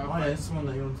 you are Oh, yeah, quite. it's the one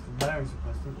that you wanted the bearings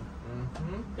replaced, didn't you?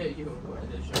 Mm-hmm. Yeah, you are quite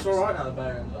literally. It's alright now, the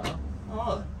bearings are.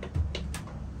 Oh,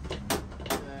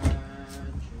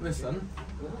 Listen,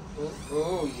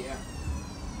 Oh, yeah.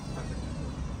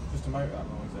 just to make that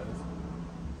noise is.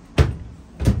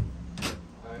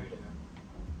 Oh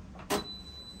dear.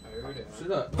 Oh dear. See,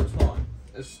 look, looks fine.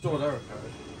 It's stored error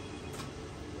code.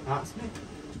 that's me.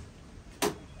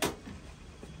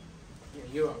 Yeah,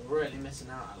 you are really missing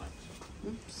out, Alex.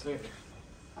 Oops. Clearly.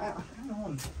 Hang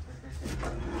on.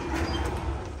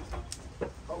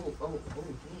 Oh,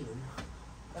 damn.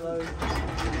 Hello.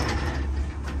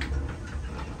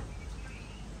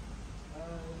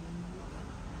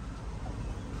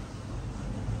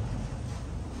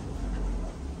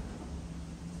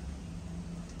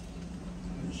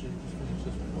 Literally just finished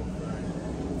this report,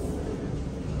 right?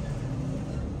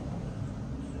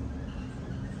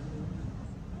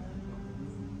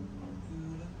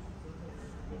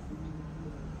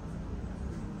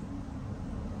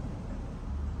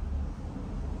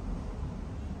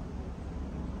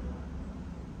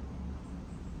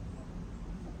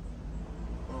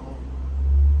 Oh,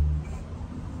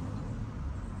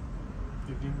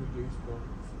 Did you reduce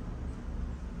points?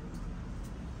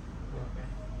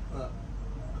 okay. Look.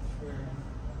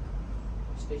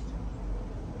 Space time.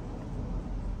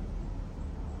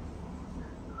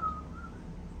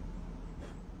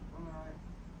 Alright.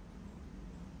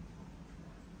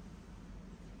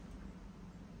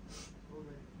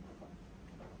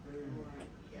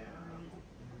 Yeah.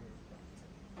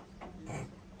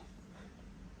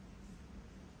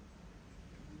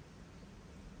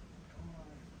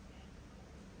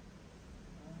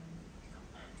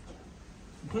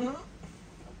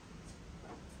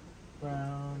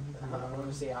 Round, I want to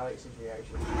round. see Alex's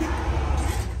reaction.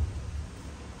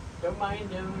 Don't mind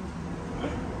him.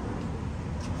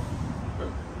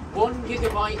 1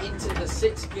 gigabyte into the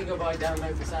 6 gigabyte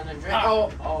download for San Andreas.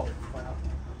 Oh, wow.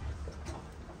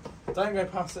 Don't go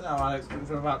past it now, Alex, because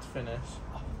we're about to finish.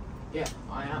 Yeah,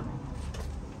 I am.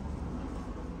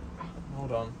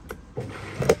 Hold on.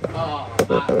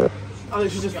 Oh,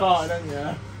 Alex, you just farted, didn't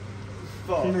you?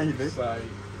 Fuck. Maybe. Sake.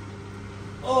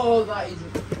 oh, that is.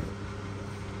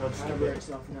 I'll just Camera give it.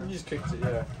 itself now. You just kicked it,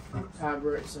 yeah.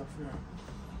 Camera itself now.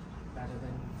 Better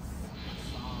than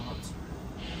fart.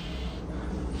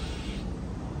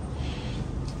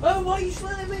 Oh, why are you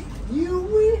smelling me? You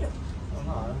weirdo. Oh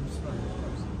no, I'm just smelling it.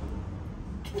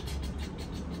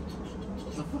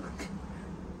 What the fuck?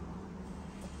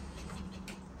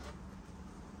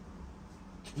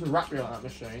 There's a rat behind that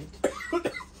machine.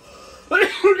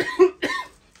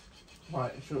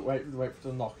 Right, you should wait for it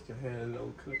to knock. You'll hear a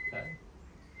little click there.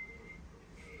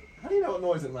 How do you know what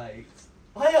noise it makes?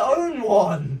 I own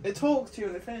one! It talks to you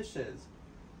when it finishes.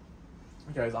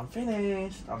 It goes, I'm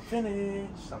finished, I'm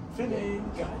finished, I'm finished.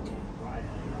 Goddamn right.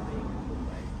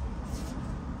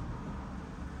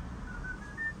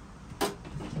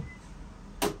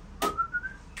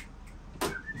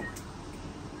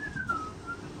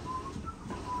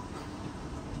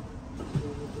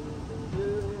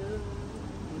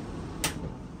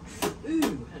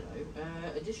 Ooh,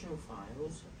 hello. Additional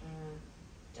files.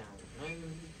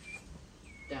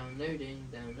 Downloading.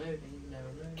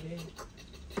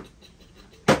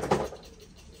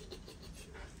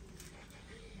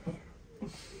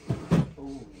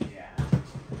 Oh yeah.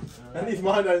 At least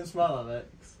mine don't smell, Alex.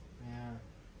 Yeah.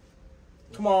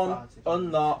 Come on, Farted in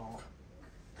unlock.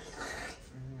 the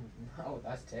top. Oh,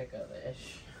 that's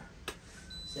ticklish.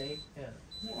 See? Yeah.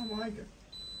 What am I doing?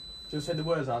 Just say the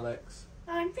words, Alex.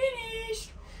 I'm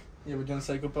finished! Yeah, we're gonna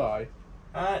say goodbye.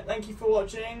 Alright, thank you for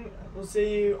watching. We'll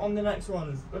see you on the next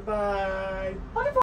one. Bye bye.